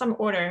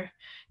order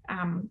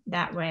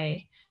that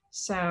way.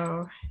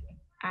 So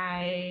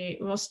I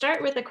will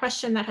start with a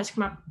question that has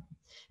come up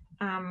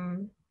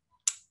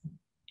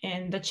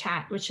in the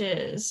chat, which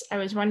is, I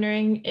was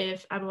wondering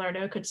if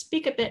Abelardo could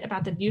speak a bit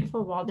about the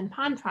beautiful Walden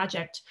Pond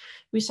project.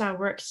 We saw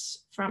works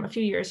from a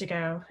few years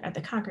ago at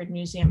the Concord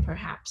Museum,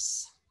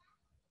 perhaps.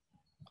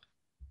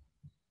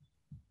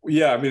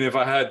 Yeah, I mean, if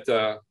I had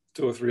 2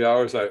 or 3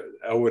 hours, I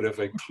would have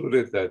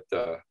included that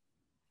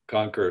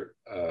Concord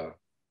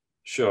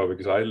show,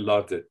 because I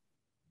loved it.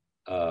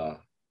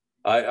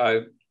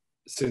 I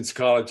since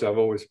college, I've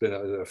always been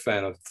a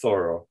fan of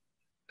Thoreau,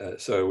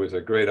 so it was a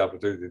great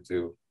opportunity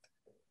to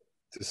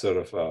to sort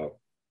of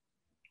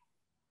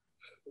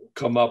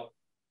come up,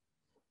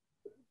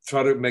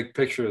 try to make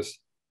pictures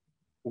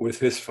with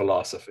his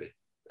philosophy,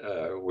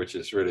 which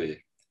is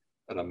really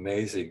an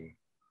amazing,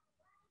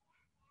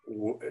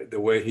 the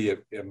way he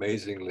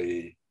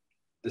amazingly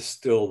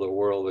distilled the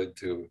world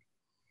into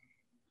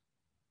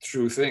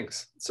true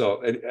things.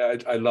 So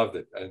I loved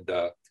it. And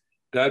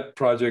that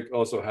project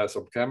also has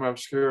some camera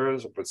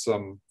obscuras, but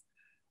some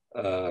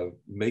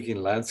making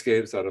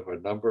landscapes out of a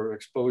number of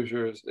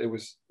exposures. It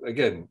was,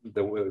 again,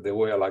 the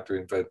way I like to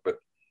invent, but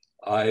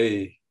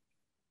I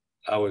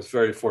was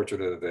very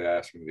fortunate that they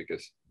asked me,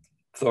 because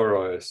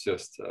Thoreau is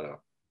just,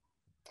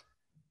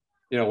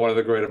 one of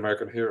the great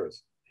American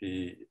heroes.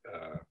 He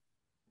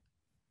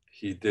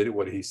did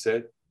what he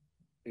said,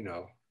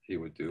 he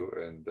would do,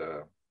 and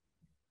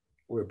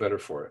we're better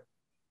for it.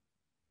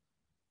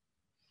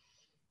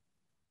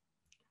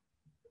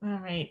 All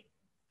right.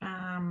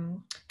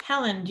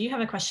 Helen, do you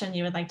have a question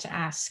you would like to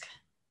ask?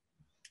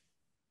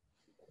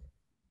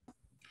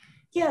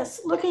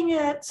 Yes, looking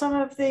at some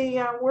of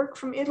the work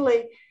from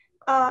Italy,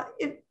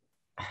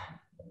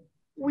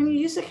 when you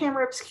use the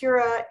camera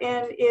obscura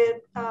and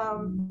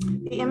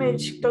the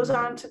image goes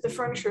on to the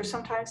furniture,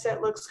 sometimes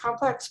that looks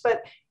complex,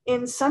 but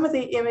in some of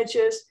the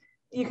images,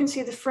 you can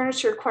see the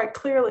furniture quite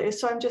clearly.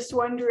 So I'm just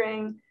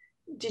wondering,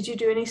 did you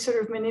do any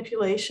sort of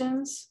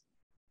manipulations?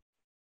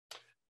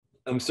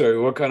 I'm sorry,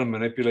 what kind of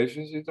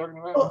manipulations are you talking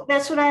about? Well,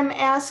 that's what I'm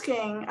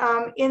asking.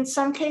 In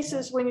some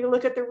cases, when you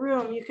look at the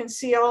room, you can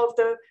see all of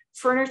the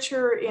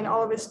furniture in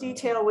all of its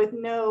detail with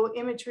no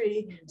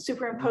imagery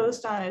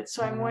superimposed on it.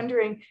 So I'm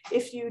wondering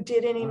if you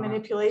did any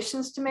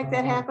manipulations to make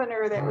that happen,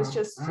 or that was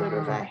just sort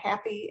of a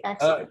happy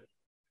accident.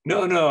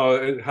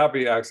 No,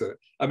 happy accident.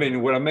 I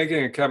mean, when I'm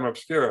making a camera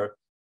obscura,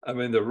 I'm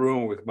in the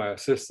room with my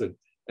assistant,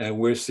 and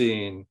we're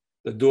seeing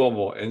the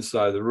Duomo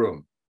inside the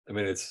room. I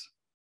mean,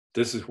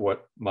 this is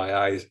what my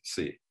eyes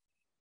see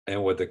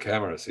and what the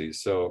camera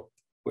sees. So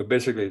we're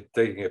basically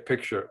taking a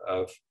picture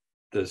of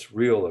this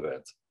real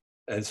event.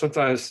 And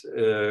sometimes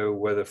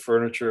where the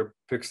furniture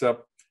picks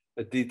up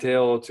a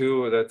detail or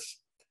two,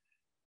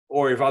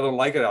 or if I don't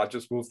like it, I'll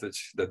just move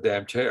the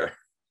damn chair.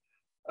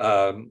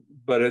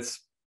 But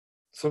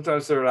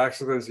sometimes there are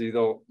accidents you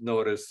don't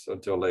notice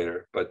until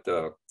later, but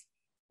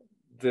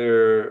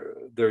there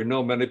are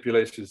no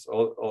manipulations.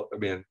 I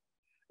mean,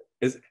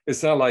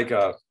 it's not like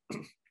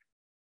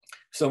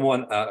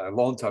someone a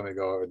long time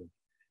ago, and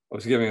I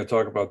was giving a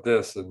talk about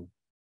this,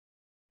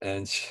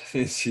 and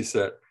she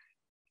said,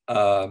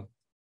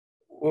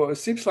 well, it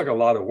seems like a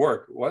lot of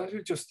work. Why don't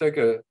you just take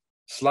a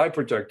slide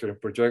projector and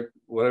project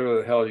whatever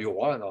the hell you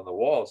want on the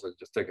walls and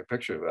just take a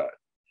picture of that?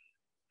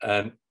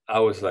 And I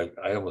was like,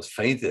 I almost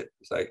fainted.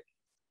 It's like,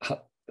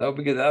 that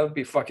would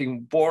be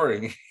fucking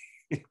boring.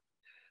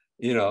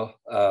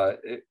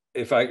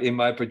 If in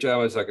my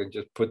pajamas, I can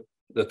just put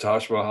the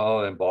Taj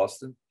Mahal in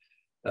Boston,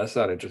 that's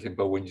not interesting.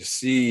 But when you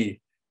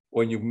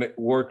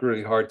work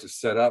really hard to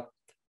set up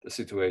the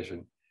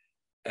situation,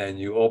 and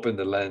you open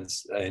the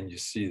lens and you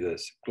see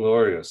this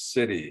glorious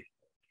city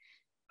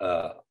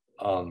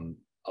on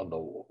the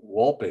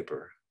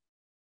wallpaper,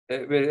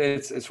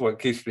 it's what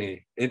keeps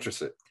me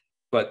interested.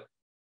 But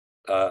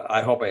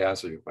I hope I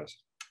answered your question.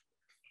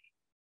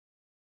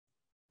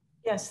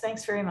 Yes,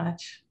 thanks very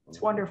much. It's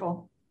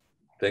wonderful.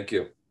 Thank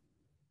you.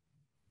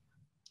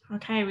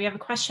 Okay, we have a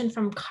question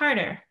from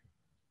Carter.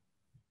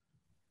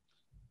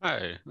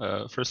 Hi,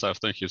 first off,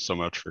 thank you so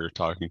much for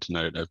talking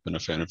tonight. I've been a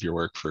fan of your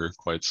work for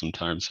quite some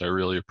time, so I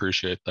really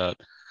appreciate that.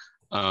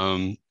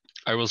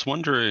 I was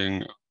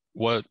wondering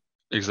what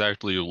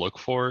exactly you look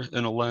for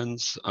in a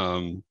lens,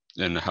 and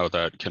how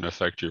that can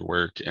affect your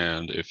work,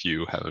 and if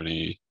you have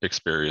any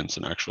experience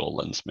in actual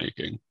lens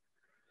making.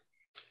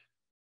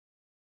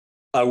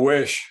 I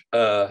wish.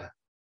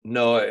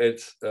 No,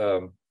 it's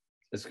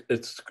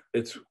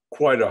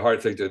quite a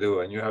hard thing to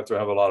do, and you have to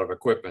have a lot of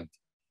equipment.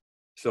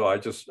 So I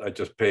just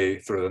pay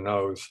through the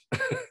nose.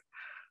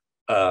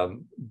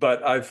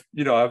 But I've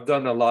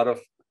done a lot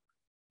of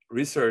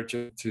research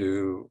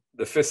into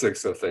the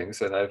physics of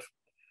things, and I've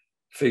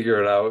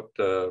figured out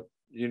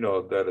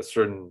that a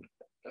certain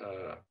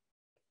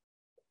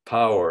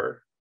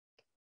power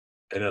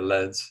in a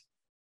lens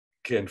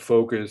can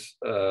focus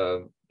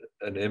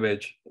an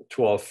image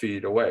 12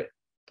 feet away,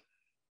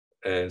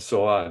 and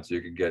so on. So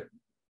you can get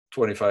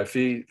 25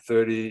 feet,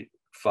 30,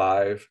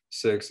 5,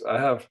 6. I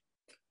have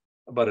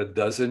about a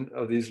dozen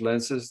of these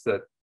lenses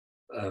that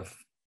have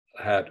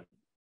had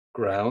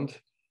ground,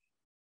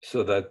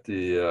 so that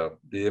the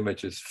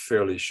image is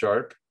fairly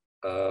sharp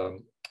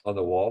on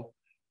the wall,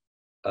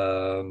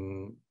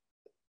 and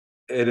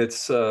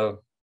it's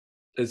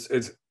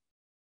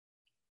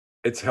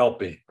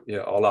helped me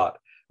a lot.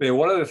 I mean,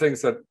 one of the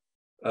things that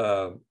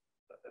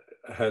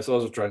has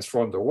also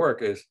transformed the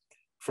work is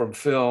from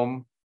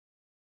film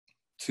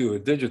to a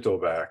digital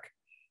back.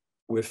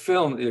 With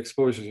film, the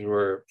exposures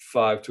were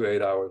 5 to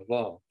 8 hours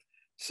long.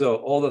 So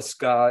all the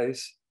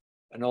skies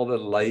and all the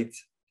light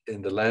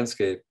in the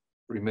landscape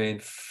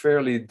remained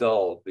fairly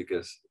dull,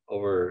 because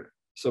over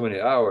so many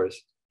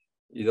hours,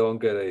 you don't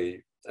get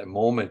a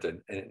moment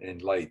in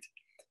light.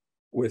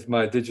 with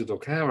my digital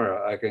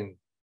camera, I can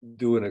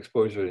do an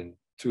exposure in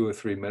 2 or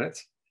 3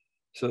 minutes.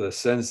 So the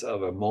sense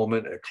of a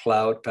moment, a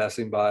cloud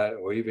passing by,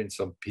 or even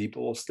some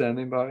people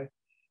standing by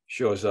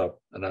shows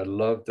up. And I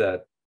love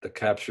that, the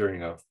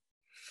capturing of,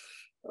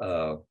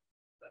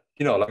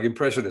 like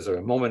impressionism,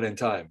 a moment in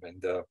time,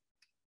 and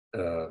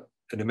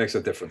it makes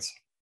a difference.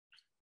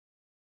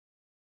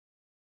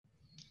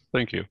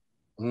 Thank you.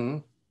 Mm-hmm.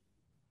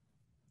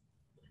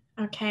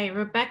 Okay,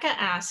 Rebecca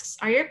asks,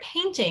 are your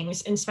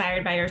paintings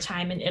inspired by your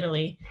time in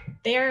Italy?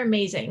 They are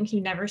amazing.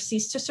 You never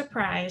cease to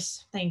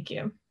surprise. Thank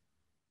you.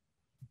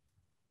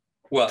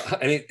 Well,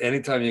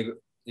 anytime you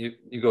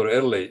go to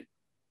Italy,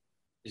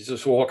 you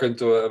just walk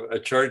into a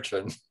church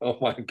and, oh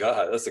my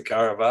God, that's a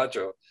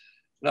Caravaggio.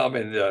 No, I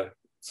mean,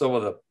 some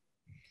of the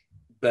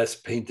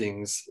best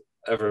paintings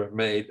ever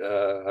made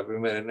have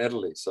been made in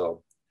Italy.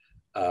 So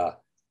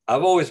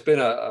I've always been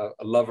a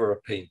lover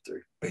of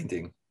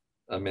painting.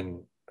 I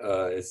mean,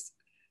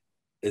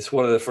 it's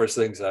one of the first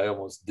things I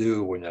almost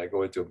do when I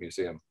go into a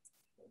museum,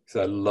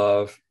 because I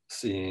love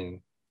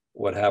seeing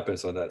what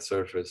happens on that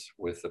surface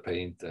with the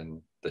paint and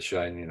the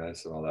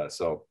shininess and all that.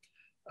 So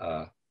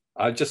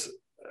I'm just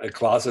a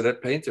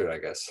closeted painter, I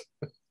guess.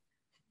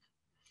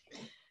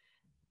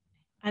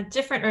 A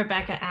different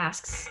Rebecca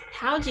asks,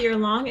 how do your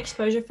long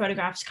exposure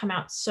photographs come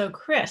out so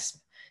crisp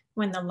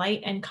when the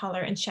light and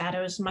color and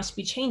shadows must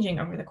be changing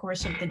over the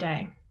course of the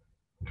day?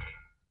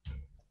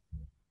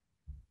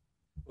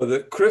 Well,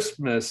 the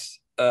crispness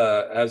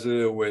has to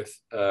do with,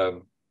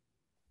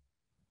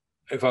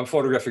 if I'm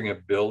photographing a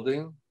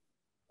building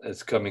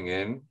that's coming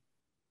in,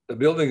 the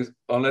building,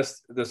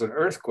 unless there's an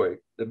earthquake,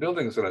 the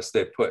building is going to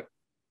stay put.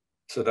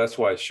 So that's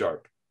why it's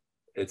sharp.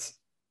 It's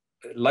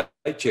light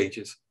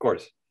changes, of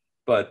course,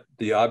 but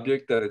the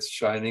object that it's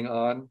shining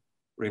on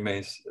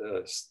remains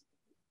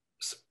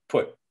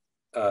put.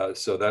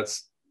 So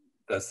that's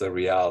the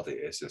reality.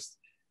 It's just,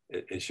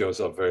 it shows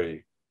up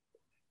very.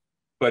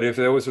 But if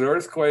there was an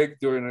earthquake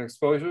during an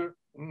exposure,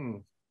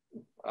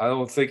 I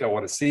don't think I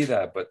want to see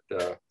that, but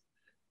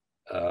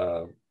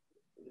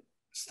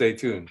stay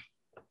tuned.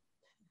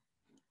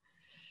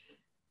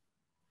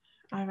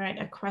 All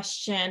right, a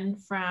question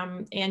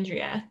from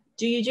Andrea.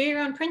 Do you do your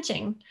own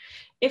printing?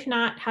 If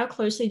not, how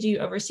closely do you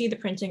oversee the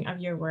printing of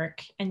your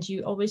work? And do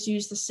you always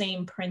use the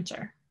same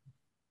printer?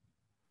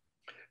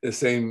 The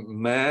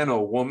same man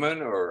or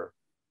woman, or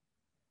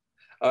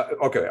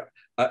okay.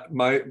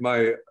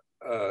 My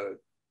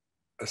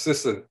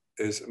assistant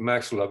is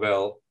Max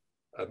Lavelle,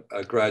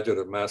 a graduate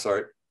of Mass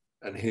Art,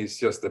 and he's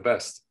just the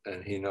best.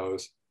 And he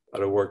knows how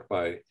to work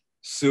my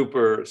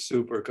super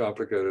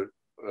complicated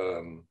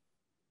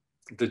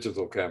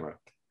digital camera.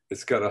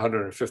 It's got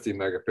 150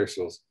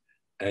 megapixels,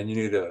 and you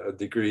need a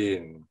degree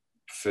in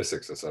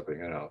physics or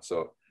something,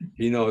 So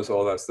he knows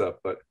all that stuff,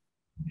 but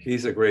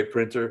he's a great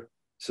printer.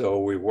 So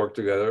we work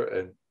together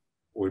and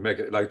we make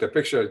it, like the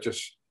picture I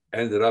just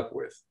ended up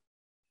with.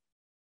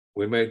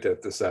 We made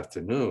that this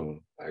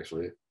afternoon,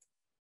 actually.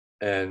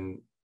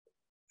 And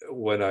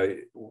when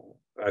I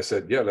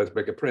said, yeah, let's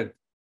make a print,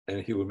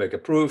 and he would make a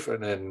proof,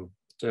 and then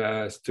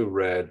it's too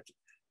red.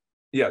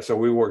 Yeah, so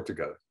we work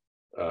together.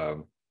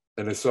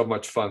 And it's so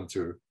much fun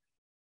to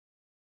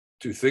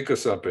think of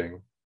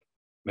something,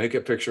 make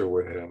a picture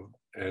with him,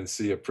 and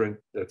see a print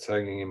that's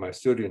hanging in my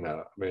studio now.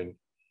 I mean,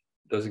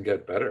 it doesn't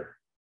get better.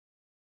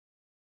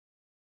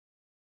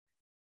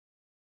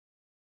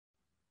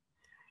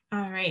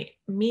 All right,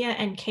 Mia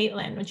and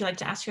Caitlin, would you like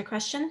to ask a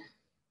question?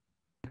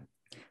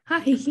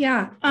 Hi,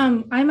 yeah.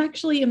 I'm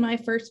actually in my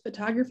first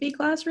photography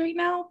class right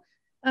now.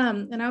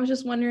 And I was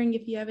just wondering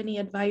if you have any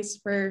advice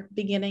for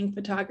beginning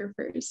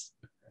photographers.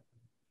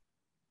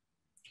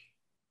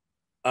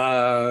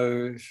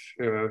 Is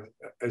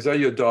that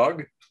your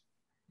dog?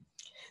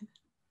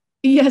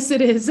 Yes,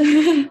 it is.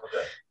 Okay.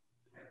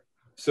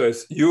 So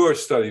you are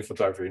studying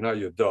photography, not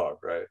your dog,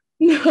 right?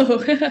 No.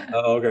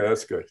 Oh, okay,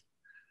 that's good.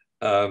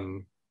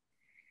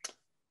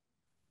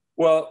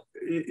 Well,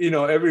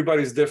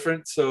 everybody's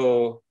different.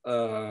 So,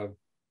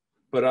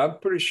 but I'm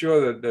pretty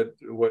sure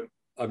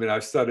I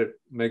started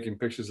making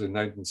pictures in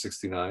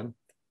 1969.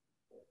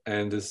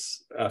 And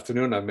this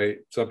afternoon I made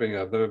something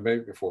I've never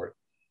made before.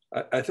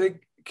 I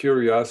think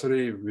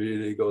curiosity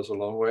really goes a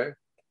long way,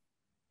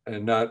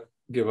 and not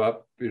give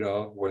up,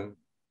 when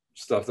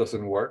stuff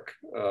doesn't work.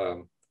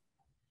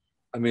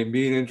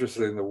 Being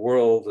interested in the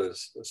world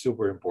is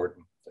super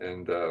important,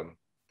 and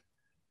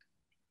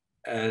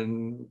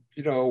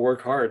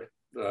work hard.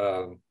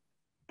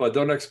 But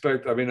don't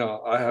expect,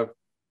 I have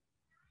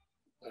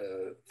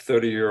a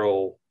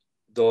 30-year-old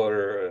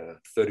daughter and a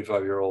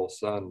 35-year-old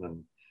son,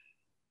 and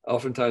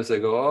oftentimes they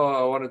go, oh,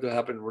 I want it to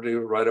happen really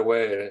right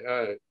away.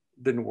 And it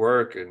didn't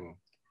work. And,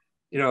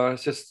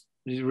 it's just,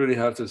 you really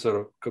have to sort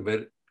of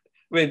commit.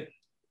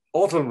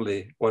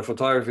 Ultimately, what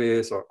photography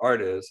is, or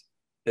art is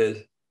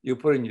you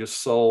putting your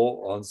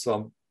soul on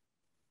some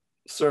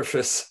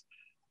surface.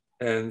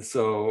 And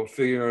so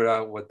figuring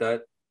out what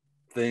that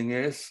thing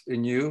is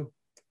in you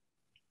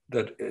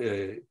that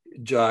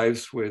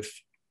jives with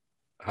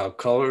how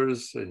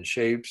colors and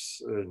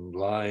shapes and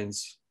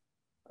lines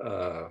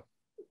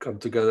come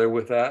together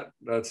with that,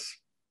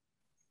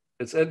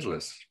 it's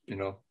endless, you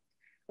know.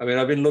 I mean,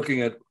 I've been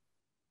looking at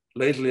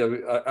lately.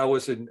 I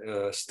was in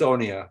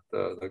Estonia,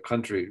 the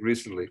country,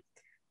 recently,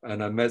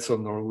 and I met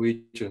some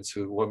Norwegians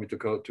who want me to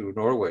go to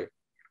Norway.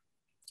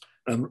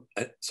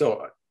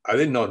 So I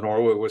didn't know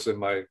Norway was in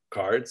my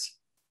cards.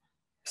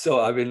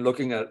 So I've been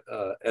looking at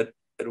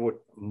Edward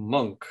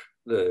Munch,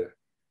 the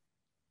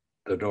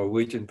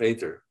Norwegian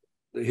painter.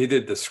 He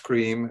did the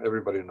Scream.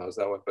 Everybody knows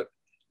that one. But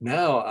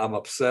now I'm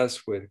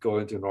obsessed with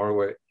going to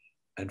Norway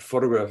and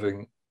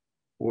photographing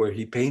where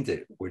he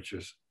painted, which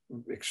is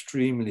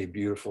extremely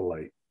beautiful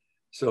light.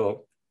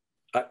 So,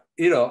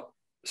 you know,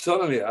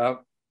 suddenly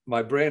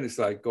my brain is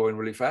like going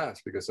really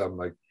fast because I'm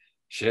like,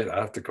 shit, I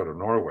have to go to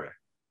Norway.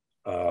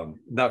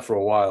 Not for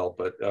a while,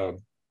 but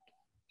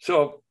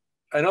so,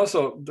 and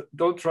also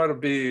don't try to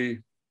be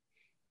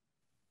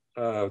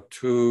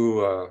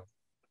too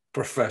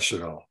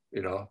professional,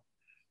 you know,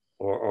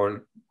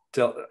 or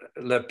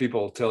let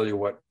people tell you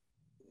what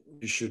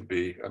you should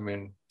be. I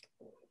mean,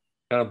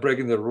 kind of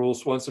breaking the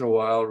rules once in a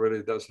while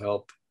really does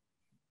help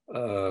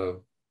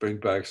bring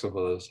back some of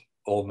those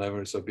old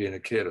memories of being a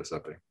kid or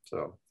something.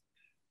 So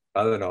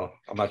I don't know.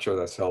 I'm not sure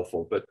that's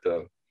helpful, but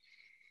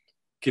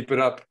keep it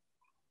up.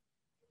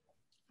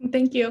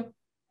 Thank you.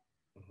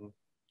 Mm-hmm.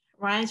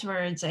 Wise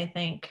words, I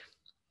think.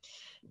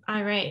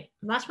 All right,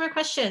 lots more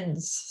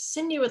questions.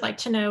 Cindy would like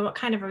to know what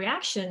kind of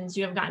reactions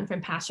you have gotten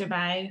from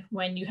passerby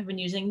when you have been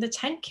using the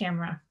tent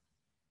camera.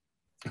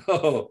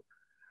 Oh,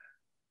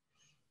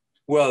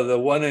 well, the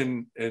one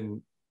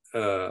in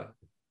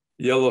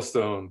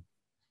Yellowstone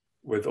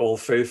with Old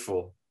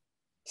Faithful,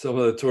 some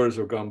of the tourists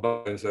would come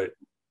by and say,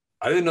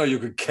 I didn't know you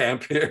could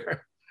camp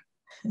here.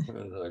 I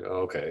was like,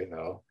 okay,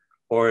 no.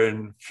 Or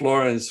in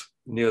Florence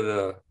near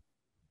the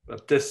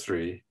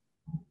baptistry,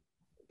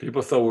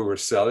 people thought we were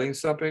selling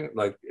something.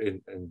 Like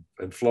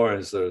in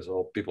Florence, there's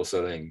all people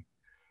selling,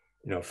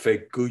 you know,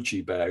 fake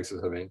Gucci bags or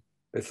something.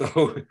 They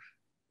thought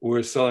we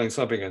were selling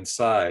something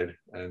inside.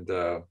 And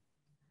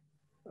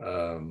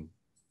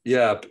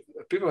yeah,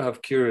 people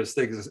have curious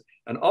things.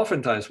 And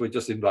oftentimes we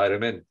just invite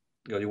them in.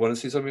 You know, you want to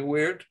see something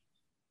weird?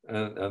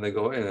 And they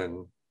go in,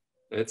 and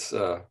it's,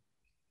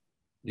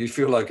 you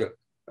feel like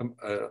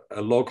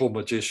a local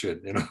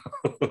magician, you know?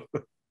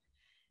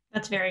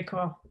 That's very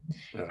cool.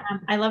 Yeah.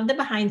 I love the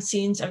behind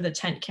scenes of the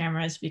tent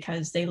cameras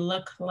because they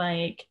look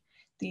like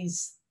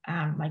these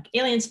like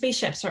alien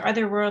spaceships or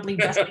otherworldly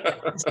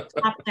vessels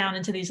pop down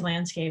into these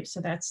landscapes.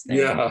 So that's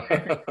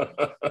yeah.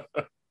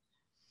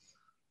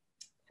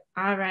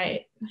 All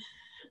right.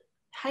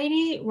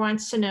 Heidi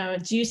wants to know,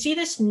 do you see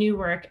this new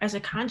work as a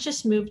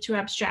conscious move to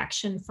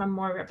abstraction from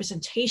more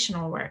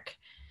representational work?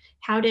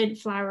 How did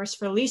Flowers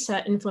for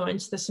Lisa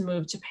influence this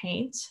move to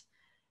paint?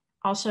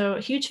 Also, a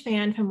huge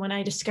fan from when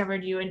I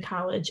discovered you in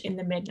college in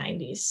the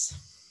mid-90s.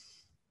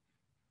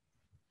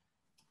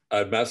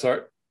 Mass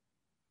art?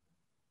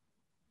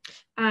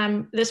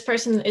 This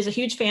person is a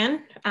huge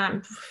fan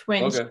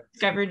when she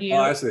discovered you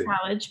in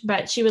college,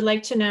 but she would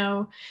like to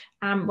know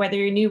whether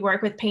your new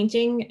work with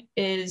painting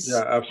is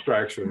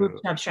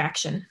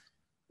abstraction.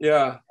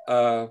 Yeah,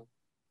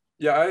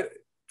 yeah.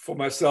 For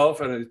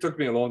myself, and it took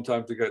me a long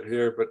time to get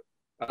here, but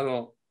I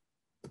don't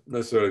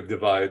necessarily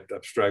divide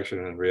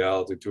abstraction and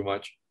reality too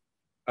much.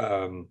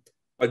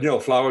 But you know,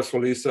 Flowers for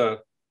Lisa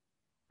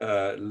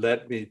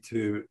led me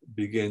to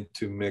begin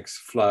to mix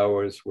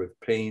flowers with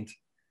paint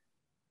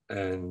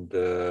and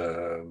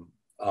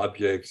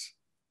objects.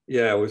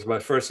 Yeah, it was my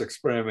first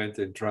experiment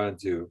in trying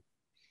to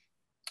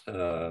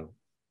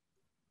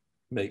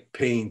make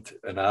paint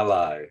an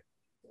ally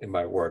in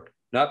my work.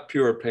 Not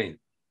pure paint.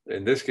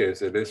 In this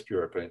case, it is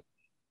pure paint.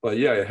 But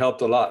yeah, it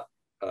helped a lot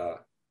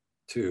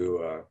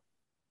to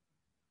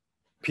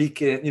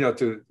peek in, you know,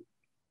 to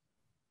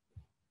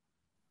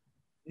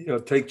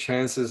take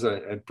chances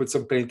and put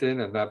some paint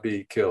in and not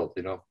be killed,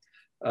 you know.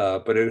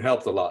 But it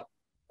helped a lot.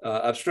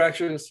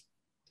 Abstractions,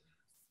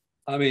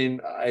 I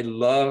mean, I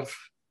love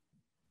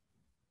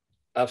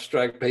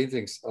abstract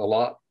paintings a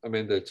lot. I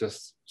mean, they're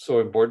just so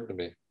important to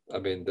me. I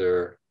mean,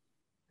 they're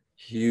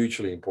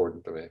hugely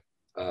important to me.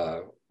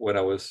 When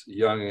I was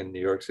young in New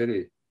York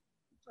City,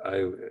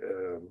 I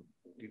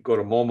go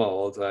to MoMA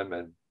all the time,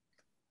 and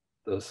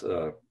those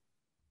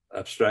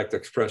abstract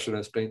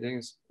expressionist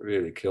paintings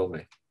really kill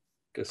me,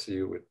 because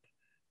you would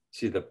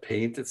see the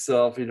paint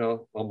itself, you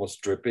know,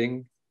 almost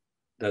dripping,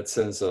 that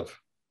sense of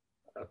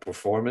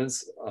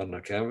performance on the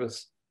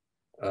canvas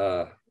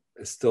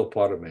is still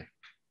part of me.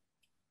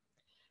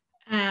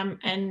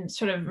 And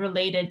sort of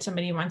related,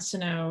 somebody wants to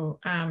know,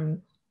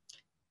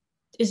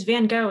 is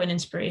Van Gogh an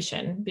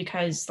inspiration?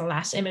 Because the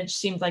last image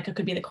seemed like it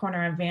could be the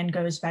corner of Van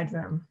Gogh's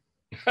bedroom.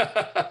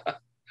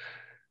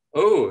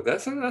 Oh,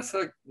 that's a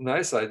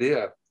nice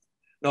idea.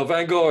 No,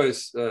 Van Gogh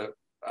is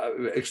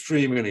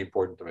extremely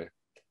important to me.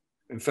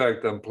 In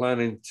fact, I'm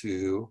planning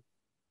to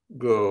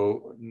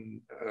go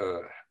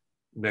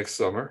next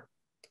summer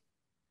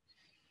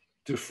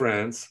to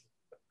France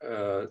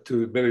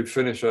to maybe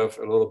finish off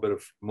a little bit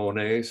of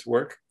Monet's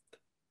work,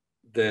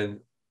 then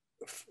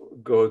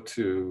go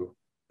to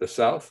the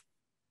south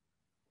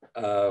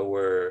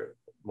where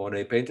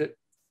Monet painted,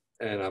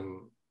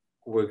 and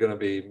we're going to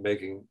be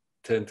making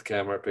tint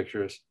camera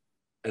pictures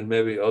and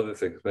maybe other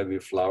things, maybe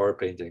flower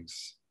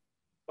paintings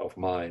of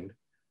mine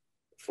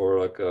for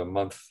like a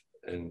month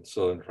in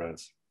southern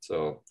France.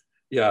 So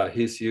yeah,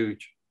 he's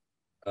huge.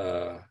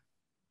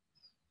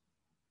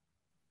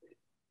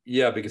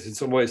 Yeah, because in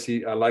some ways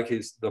I like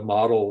the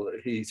model.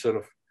 He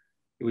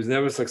was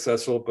never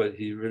successful, but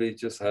he really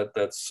just had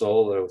that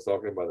soul that I was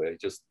talking about. He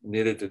just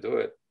needed to do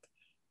it.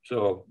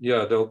 So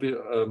yeah, there'll be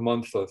a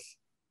month of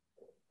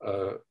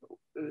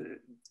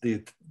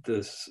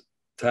this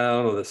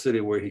town or the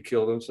city where he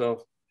killed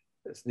himself.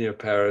 It's near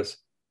Paris.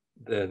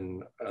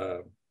 Then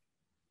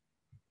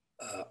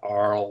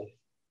Arles,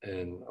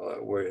 and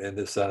we're in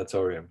the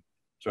sanatorium.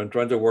 So I'm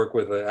trying to work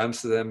with the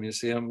Amsterdam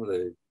Museum,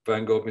 the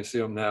Van Gogh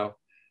Museum now,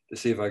 to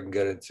see if I can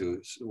get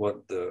into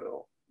what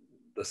the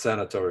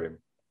sanatorium.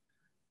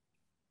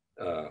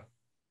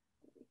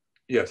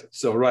 Yes,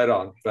 so right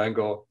on, Van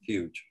Gogh,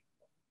 huge.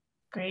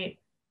 Great.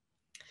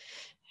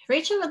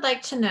 Rachel would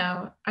like to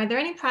know, are there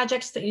any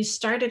projects that you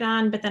started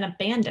on but then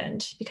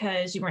abandoned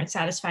because you weren't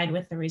satisfied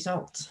with the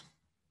result?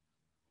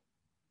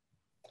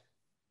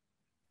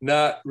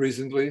 Not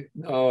recently,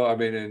 no. I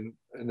mean,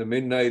 in the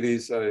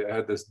mid-90s, I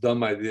had this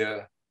dumb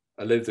idea.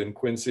 I lived in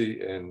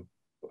Quincy and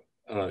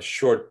on a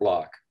short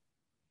block.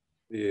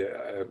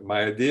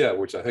 My idea,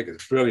 which I think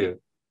is brilliant,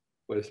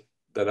 was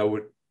that I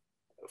would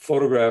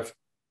photograph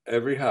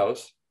every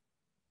house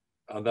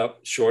on that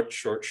short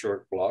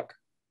block.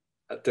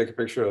 I'd take a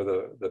picture of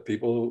the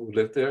people who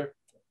lived there,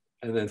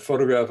 and then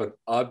photograph an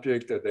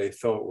object that they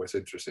thought was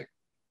interesting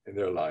in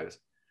their lives.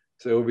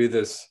 So it would be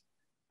the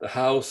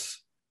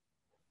house,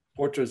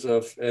 portraits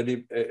of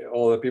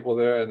all the people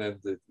there, and then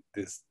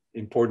this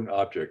important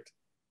object.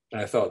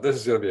 And I thought, this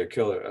is going to be a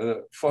killer. And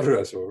the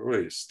photographs were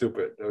really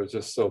stupid. They were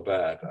just so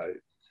bad.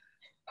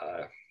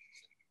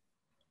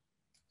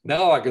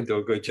 Now I can do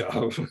a good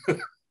job.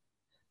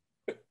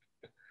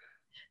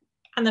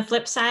 On the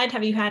flip side,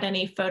 have you had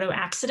any photo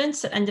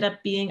accidents that ended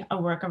up being a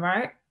work of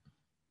art?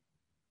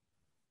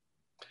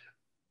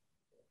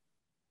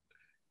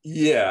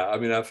 Yeah, I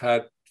mean, I've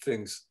had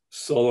things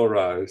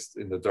solarized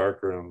in the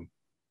darkroom,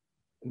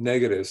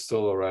 negatives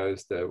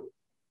solarized that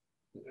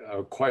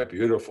are quite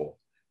beautiful.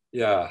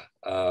 Yeah.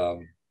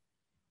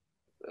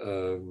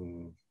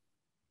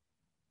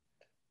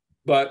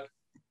 But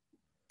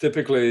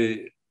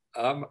typically,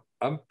 I'm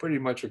pretty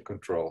much in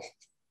control.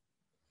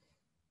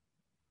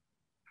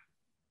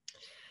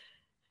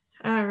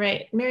 All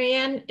right,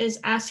 Marianne is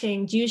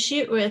asking, do you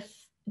shoot with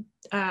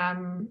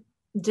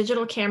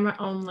digital camera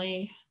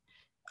only,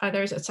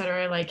 others,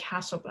 etc., like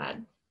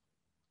Hasselblad?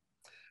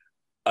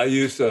 I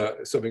use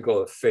something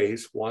called a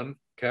Phase 1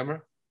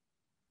 camera,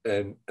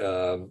 and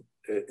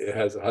it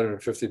has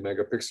 150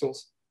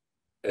 megapixels,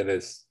 and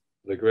it's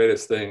the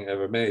greatest thing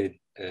ever made,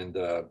 and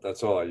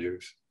that's all I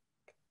use.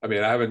 I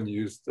mean, I haven't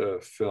used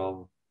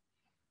film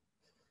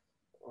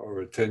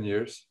over 10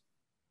 years,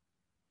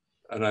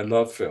 and I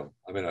love film.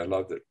 I mean, I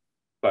loved it.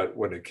 But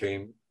when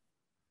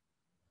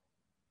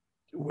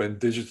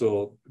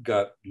digital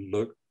got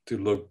to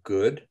look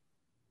good,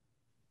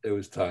 it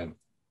was time.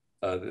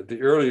 The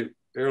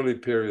early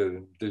period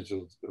in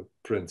digital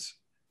prints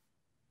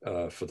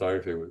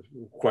photography was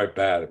quite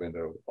bad. I mean,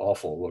 they're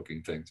awful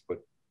looking things, but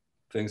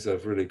things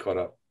have really caught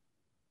up.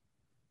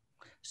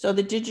 So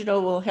the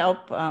digital will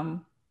help.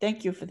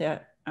 Thank you for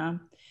that.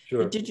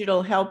 Sure. The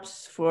digital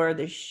helps for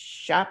the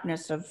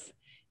sharpness of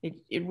it.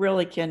 It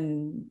really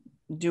can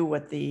do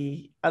what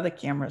the other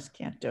cameras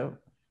can't do.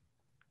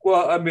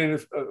 Well, I mean,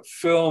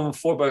 film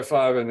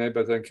 4x5 and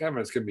 8x10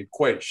 cameras can be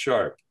quite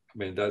sharp. I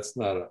mean, that's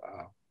not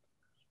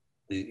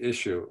the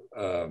issue.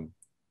 One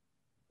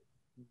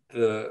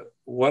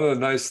of the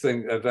nice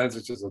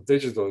advantages of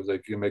digital is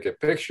that you can make a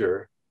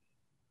picture,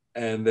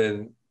 and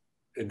then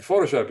in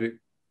Photoshop,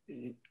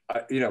 you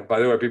know, by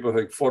the way, people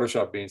think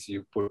Photoshop means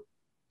you put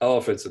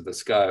elephants in the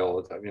sky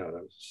all the time. You know,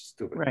 that's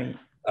stupid. Right.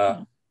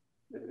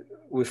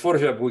 With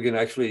Photoshop, we can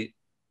actually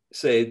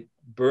say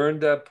burn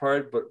that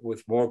part, but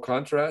with more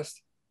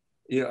contrast.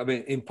 You know, I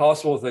mean,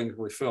 impossible thing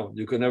with film.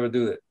 You can never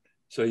do that.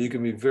 So you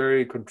can be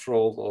very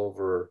controlled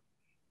over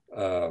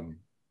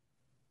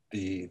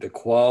the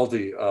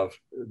quality of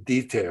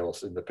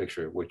details in the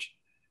picture, which,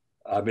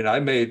 I mean, I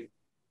made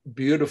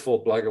beautiful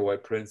black and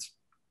white prints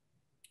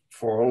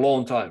for a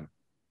long time.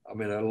 I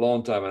mean, a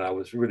long time, and I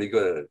was really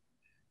good at it.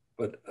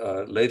 But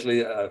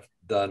lately I've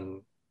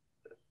done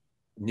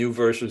new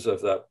versions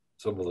of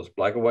some of those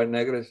black and white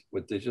negatives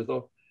with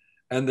digital,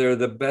 and they're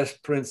the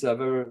best prints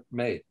I've ever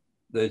made.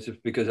 They're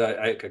just because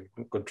I can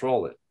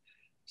control it.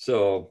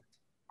 So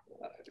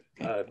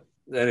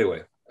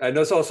anyway, and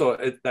there's also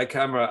that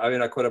camera. I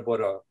mean, I could have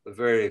bought a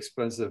very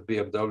expensive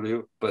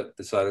BMW, but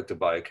decided to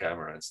buy a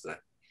camera instead.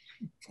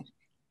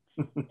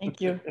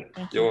 Thank you.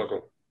 You're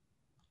welcome.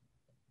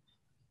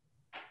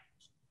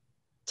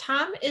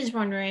 Tom is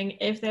wondering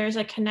if there's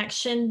a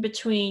connection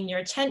between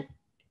your tent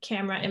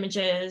camera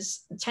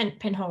images, tent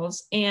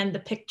pinholes, and the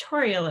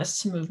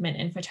pictorialist movement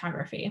in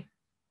photography.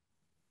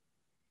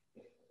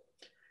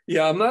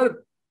 Yeah,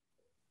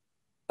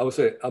 I would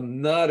say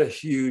I'm not a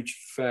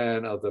huge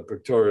fan of the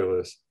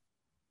pictorialists,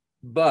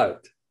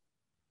 but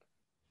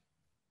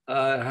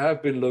I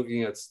have been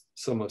looking at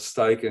some of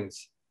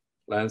Steichen's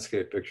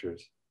landscape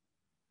pictures,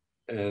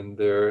 and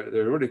they're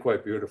really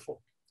quite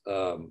beautiful.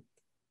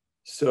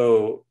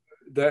 So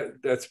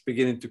that's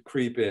beginning to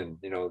creep in,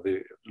 you know,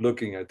 the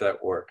looking at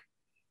that work.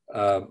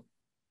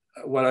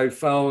 What I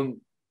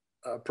found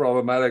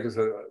problematic is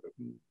a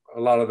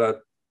lot of that.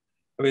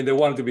 I mean, they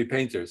wanted to be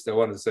painters. They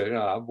wanted to say,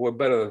 no, we're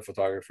better than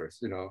photographers,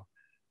 you know.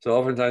 So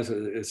oftentimes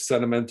it's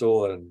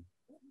sentimental and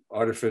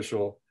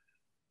artificial,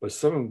 but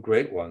some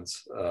great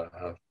ones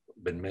have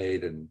been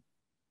made, and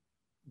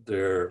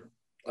they're,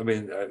 I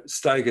mean,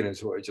 Steichen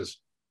is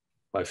just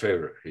my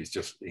favorite. He's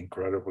just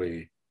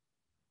incredibly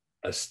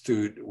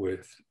astute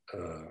with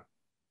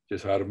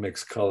just how to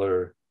mix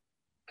color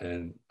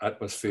and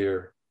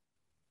atmosphere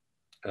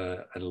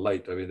and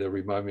light. I mean, they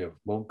remind me of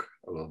Munch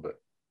a little bit.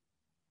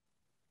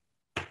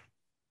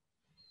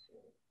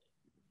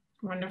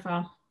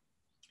 Wonderful.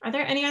 Are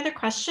there any other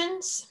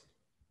questions?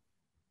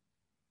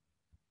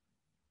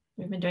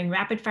 We've been doing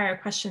rapid fire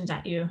questions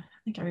at you. I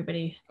think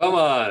everybody. Come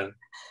on,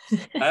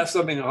 ask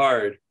something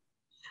hard.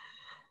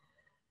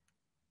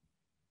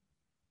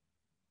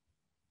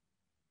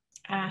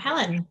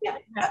 Helen. Yeah.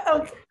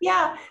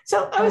 Yeah.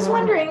 So I was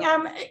wondering,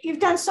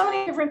 you've done so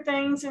many different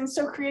things and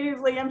so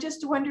creatively. I'm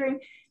just wondering,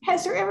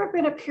 has there ever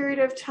been a period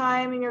of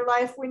time in your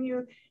life when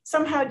you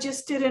somehow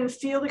just didn't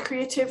feel the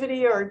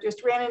creativity, or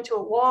just ran into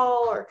a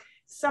wall, or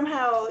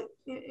somehow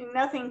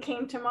nothing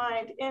came to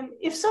mind? And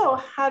if so,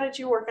 how did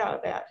you work out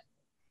of that?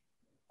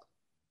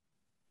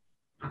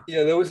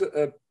 Yeah, there was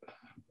a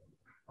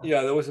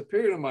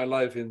period of my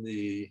life in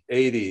the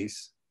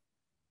 80s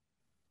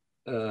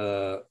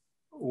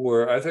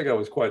where I think I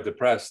was quite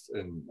depressed,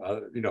 and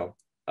you know,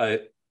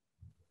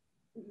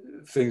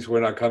 things were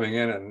not coming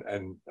in,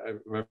 and I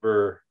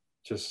remember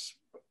just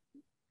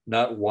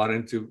not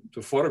wanting to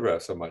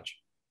photograph so much.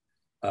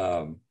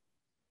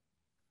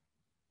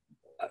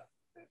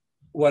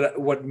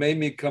 What made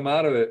me come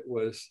out of it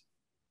was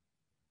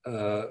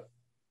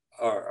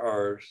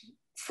our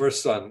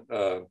first son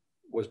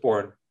was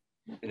born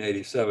in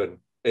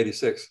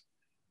 86.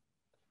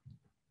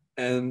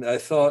 And I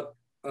thought,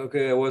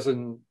 okay, I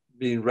wasn't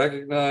being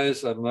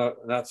recognized. I'm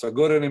not so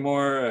good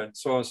anymore. And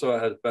so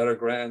I had better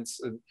grants,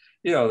 and,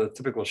 you know, the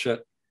typical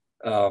shit.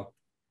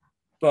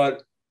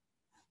 But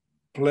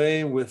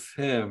playing with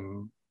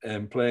him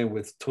and playing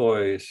with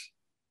toys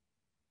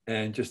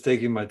and just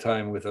taking my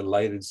time with the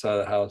light inside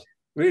the house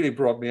really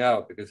brought me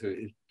out, because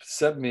it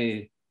set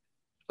me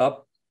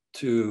up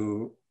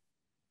to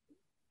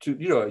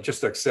you know,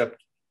 just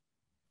accept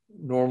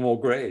normal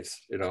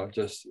grace, you know,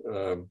 just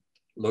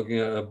looking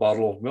at a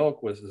bottle of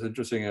milk was as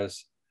interesting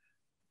as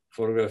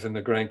photographing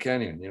the Grand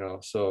Canyon, you know.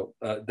 So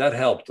that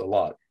helped a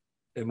lot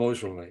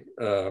emotionally.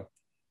 I'm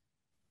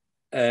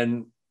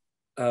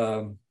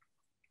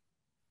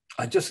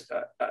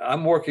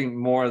working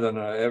more than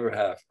I ever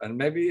have. And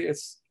maybe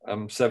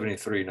I'm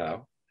 73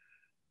 now.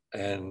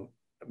 And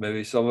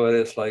maybe some of it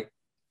is like,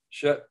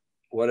 shit,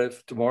 what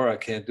if tomorrow I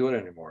can't do it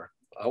anymore?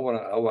 I want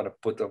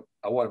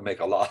to make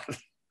a lot.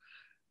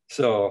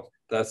 So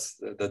that's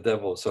the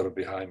devil sort of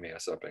behind me or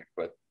something.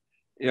 But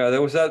yeah,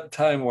 there was that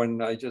time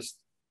when I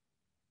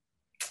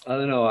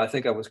don't know, I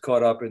think I was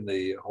caught up in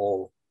the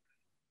whole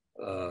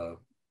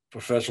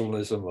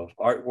professionalism of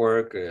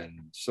artwork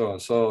and so,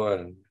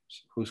 and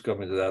who's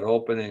coming to that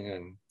opening.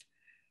 And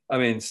I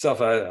mean,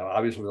 stuff, I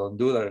obviously don't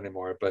do that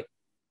anymore, but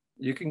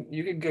you can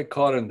get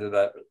caught into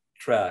that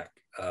track.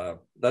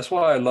 That's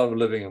why I love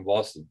living in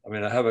Boston. I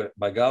mean,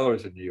 my gallery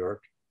is in New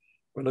York,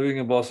 but living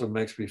in Boston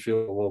makes me feel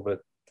a little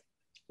bit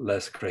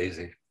less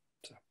crazy.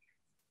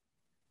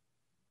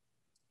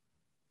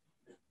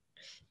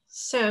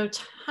 So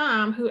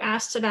Tom, who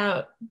asked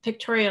about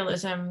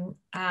pictorialism,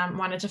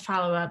 wanted to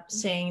follow up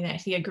saying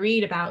that he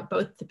agreed about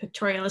both the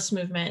pictorialist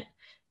movement,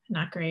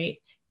 not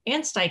great,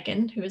 and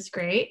Steichen, who is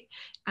great.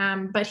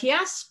 But he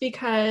asked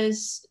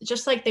because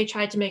just like they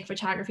tried to make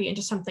photography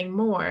into something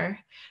more,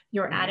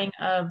 your adding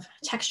of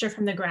texture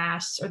from the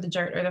grass or the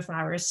dirt or the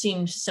flowers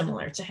seemed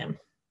similar to him.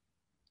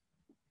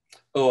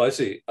 Oh, I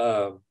see.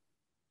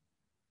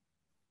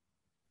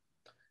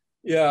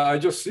 Yeah, I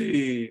just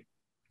see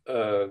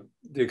the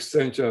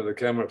extension of the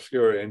camera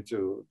obscura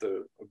into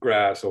the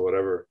grass or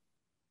whatever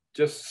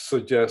just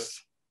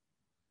suggests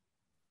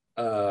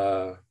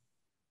a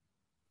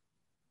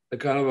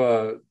kind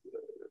of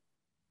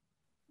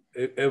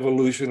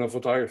evolution of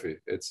photography.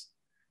 It's,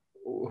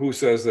 who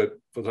says that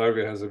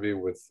photography has to be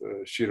with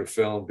a sheet of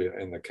film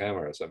in the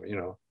camera or something, you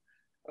know?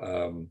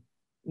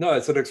 No,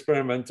 it's an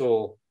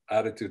experimental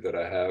attitude that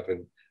I have,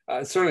 and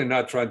I'm certainly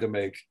not trying to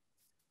make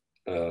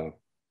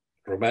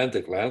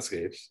romantic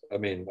landscapes. I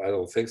mean, I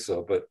don't think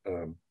so, but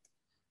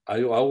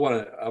I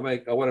want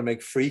to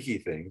make freaky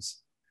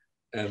things,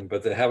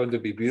 but they happen to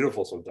be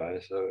beautiful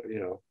sometimes. So,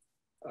 you know,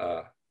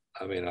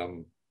 I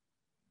mean,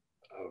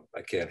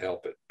 I can't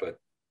help it, but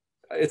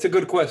it's a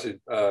good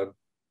question,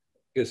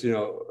 because, you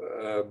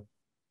know,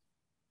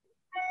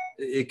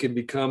 it can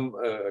become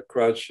a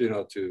crutch, you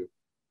know, to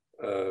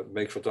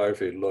make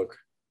photography look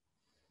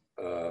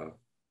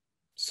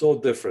so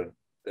different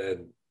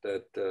than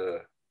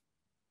that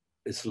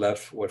it's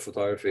left what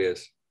photography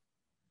is.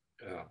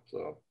 Yeah,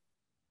 so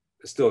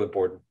it's still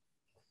important.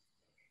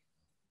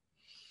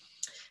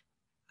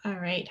 All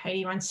right,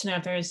 Heidi wants to know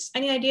if there's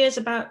any ideas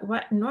about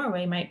what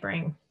Norway might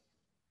bring.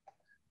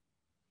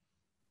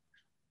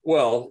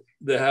 Well,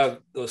 they have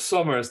those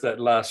summers that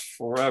last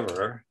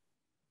forever,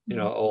 you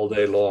know, all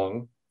day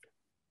long.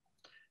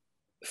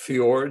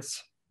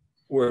 Fjords,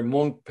 where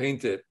Munch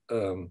painted.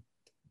 Okay,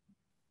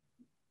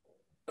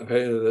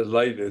 the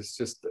light is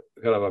just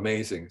kind of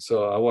amazing.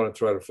 So I want to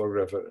try to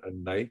photograph it at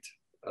night,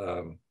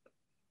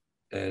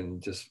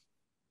 and just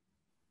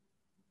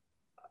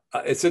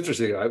it's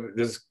interesting.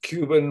 This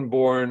Cuban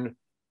born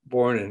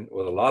in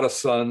with a lot of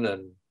sun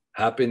and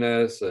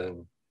happiness,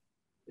 and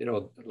you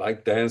know,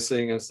 like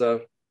dancing and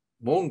stuff.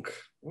 Munch,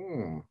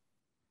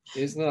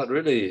 he's not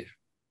really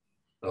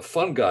a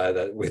fun guy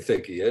that we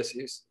think he is.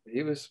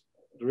 He was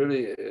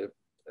really a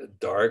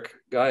dark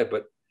guy,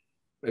 but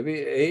maybe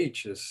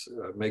age is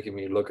making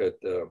me look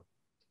at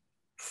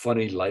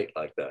funny light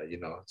like that, you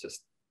know,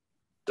 just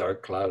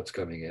dark clouds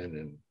coming in,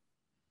 and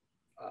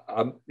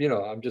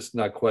I'm just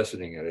not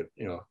questioning it.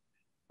 You know,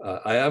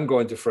 I am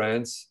going to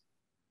France,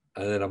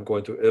 and then I'm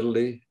going to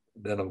Italy,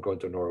 then I'm going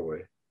to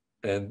Norway,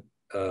 and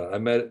I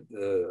met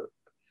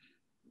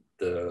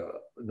the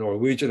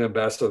Norwegian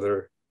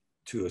ambassador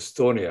to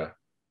Estonia.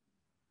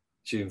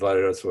 She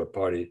invited us to a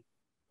party,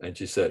 and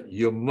she said,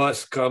 "You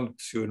must come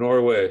to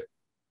Norway,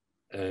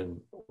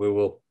 and we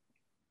will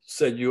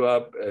set you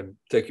up and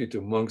take you to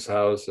Munch's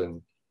house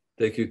and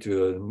take you to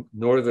the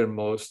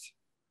northernmost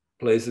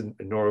place in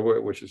Norway,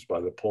 which is by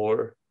the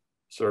polar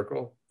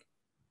circle,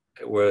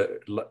 where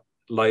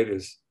light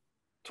is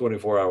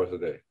 24 hours a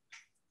day."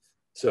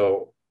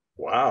 So,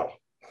 wow.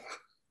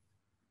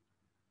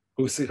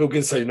 Who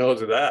can say no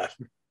to that?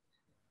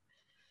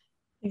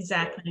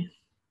 Exactly.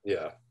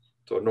 Yeah,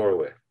 so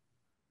Norway.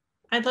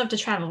 I'd love to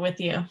travel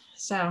with you.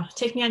 So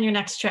take me on your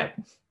next trip.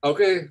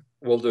 Okay,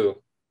 will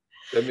do.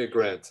 Give me a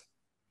grant.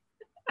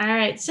 All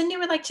right, Cindy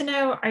would like to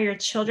know, are your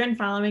children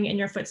following in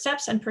your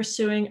footsteps and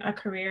pursuing a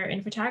career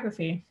in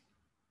photography?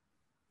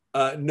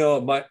 No,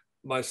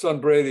 my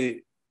son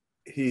Brady,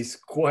 he's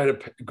quite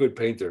a good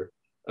painter.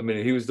 I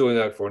mean, he was doing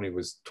that when he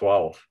was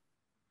 12.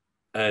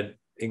 And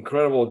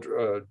incredible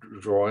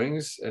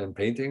drawings and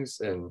paintings,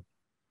 and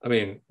I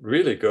mean,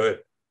 really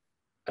good.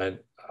 And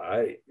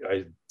I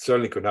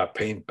certainly could not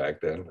paint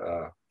back then.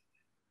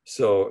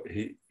 So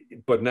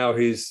but now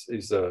he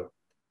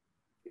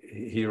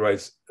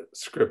writes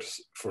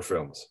scripts for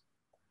films.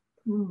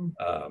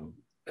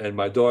 And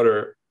my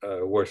daughter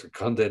works at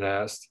Condé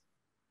Nast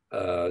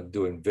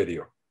doing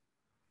video.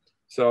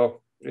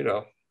 So, you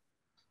know,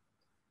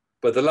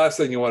 but the last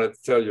thing you want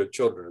to tell your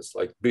children is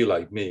like, be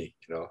like me,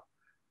 you know.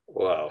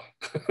 Wow.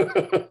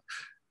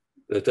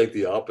 They take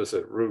the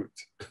opposite route.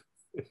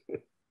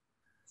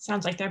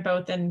 Sounds like they're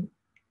both in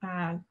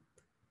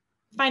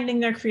finding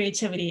their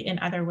creativity in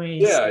other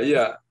ways.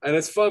 Yeah. And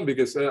it's fun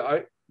because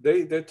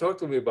they talk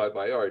to me about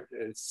my art.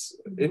 It's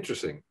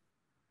interesting.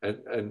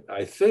 And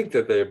I think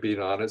that they're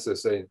being honest. They're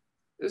saying,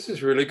 this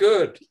is really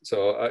good.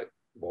 So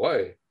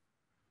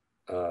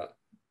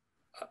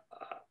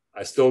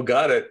I still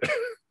got it.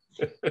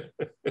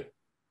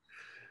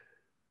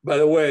 By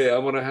the way, I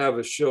want to have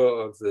a show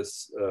of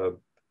this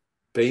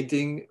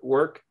painting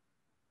work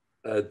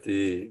at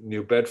the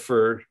New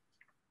Bedford,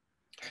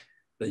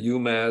 the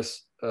UMass,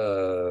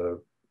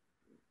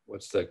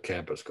 what's that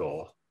campus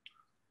called?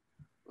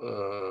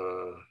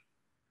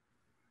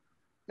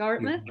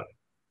 Dartmouth?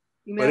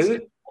 What is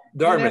it?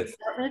 Dartmouth.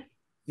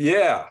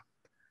 Yeah.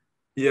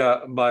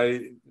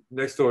 My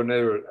next door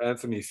neighbor,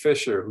 Anthony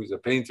Fisher, who's a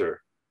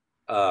painter,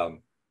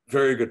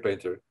 very good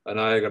painter,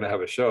 and I are going to have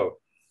a show.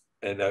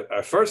 And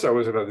at first I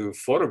was going to do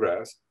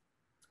photographs,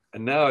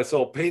 and now it's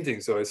all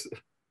paintings. So it's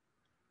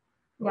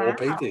all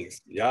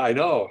paintings. Yeah, I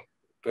know.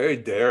 Very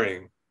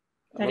daring.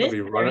 I'm going to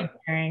be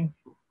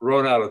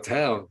run out of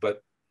town,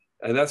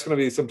 and that's going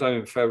to be sometime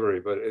in February,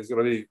 but it's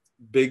going to be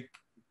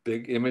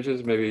big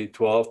images, maybe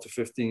 12 to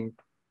 15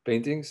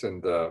 paintings,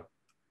 and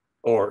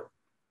or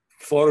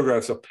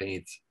photographs of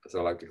paint, as I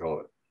like to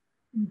call it.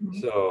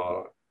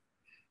 So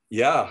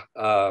yeah,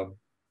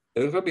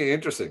 it's going to be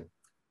interesting.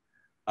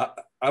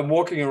 I'm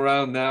walking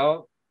around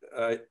now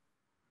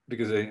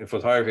because in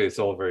photography it's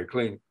all very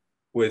clean,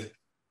 with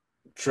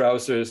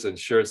trousers and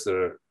shirts that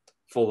are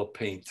full of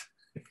paint.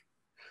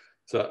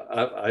 So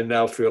I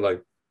now feel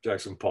like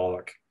Jackson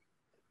Pollock.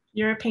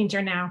 You're a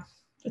painter now.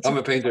 I'm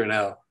a painter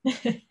now.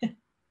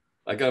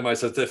 I got my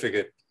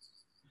certificate.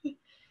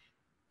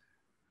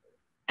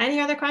 Any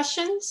other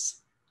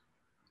questions?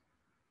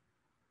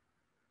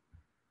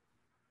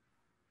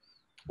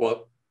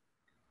 Well,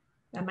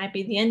 that might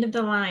be the end of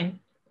the line.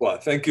 Well,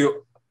 thank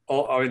you.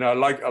 I mean, I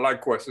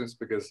like questions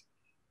because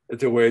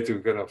it's a way to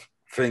kind of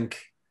think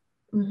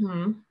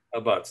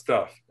about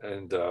stuff.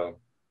 And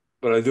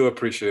but I do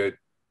appreciate,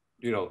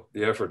 you know,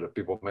 the effort that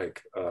people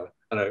make,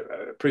 and I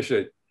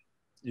appreciate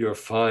your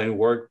fine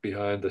work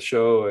behind the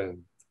show,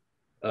 and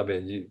I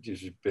mean,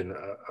 you've been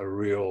a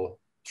real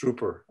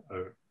trooper.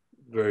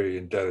 Very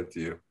indebted to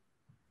you.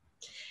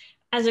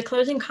 As a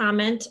closing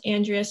comment,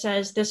 Andrea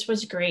says, "This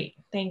was great.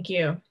 Thank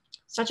you.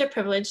 Such a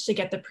privilege to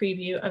get the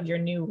preview of your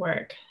new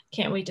work.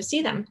 Can't wait to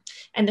see them.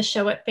 And the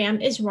show at FAM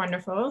is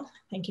wonderful."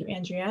 Thank you,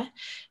 Andrea.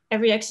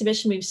 "Every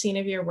exhibition we've seen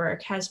of your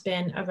work has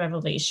been a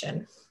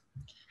revelation."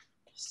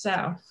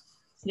 So,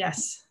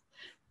 yes.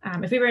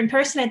 If we were in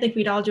person, I think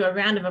we'd all do a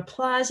round of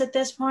applause at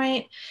this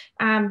point.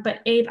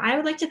 But Abe, I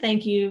would like to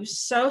thank you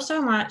so,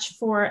 so much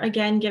for,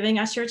 again, giving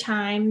us your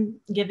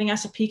time, giving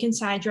us a peek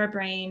inside your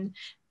brain,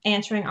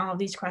 answering all of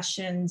these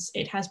questions.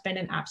 It has been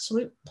an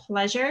absolute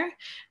pleasure.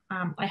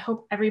 I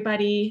hope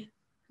everybody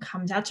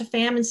comes out to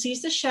FAM and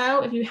sees the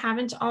show if you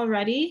haven't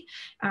already,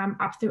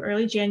 up through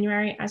early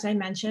January, as I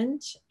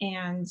mentioned.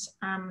 And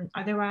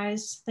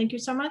otherwise, thank you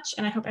so much.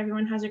 And I hope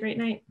everyone has a great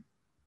night.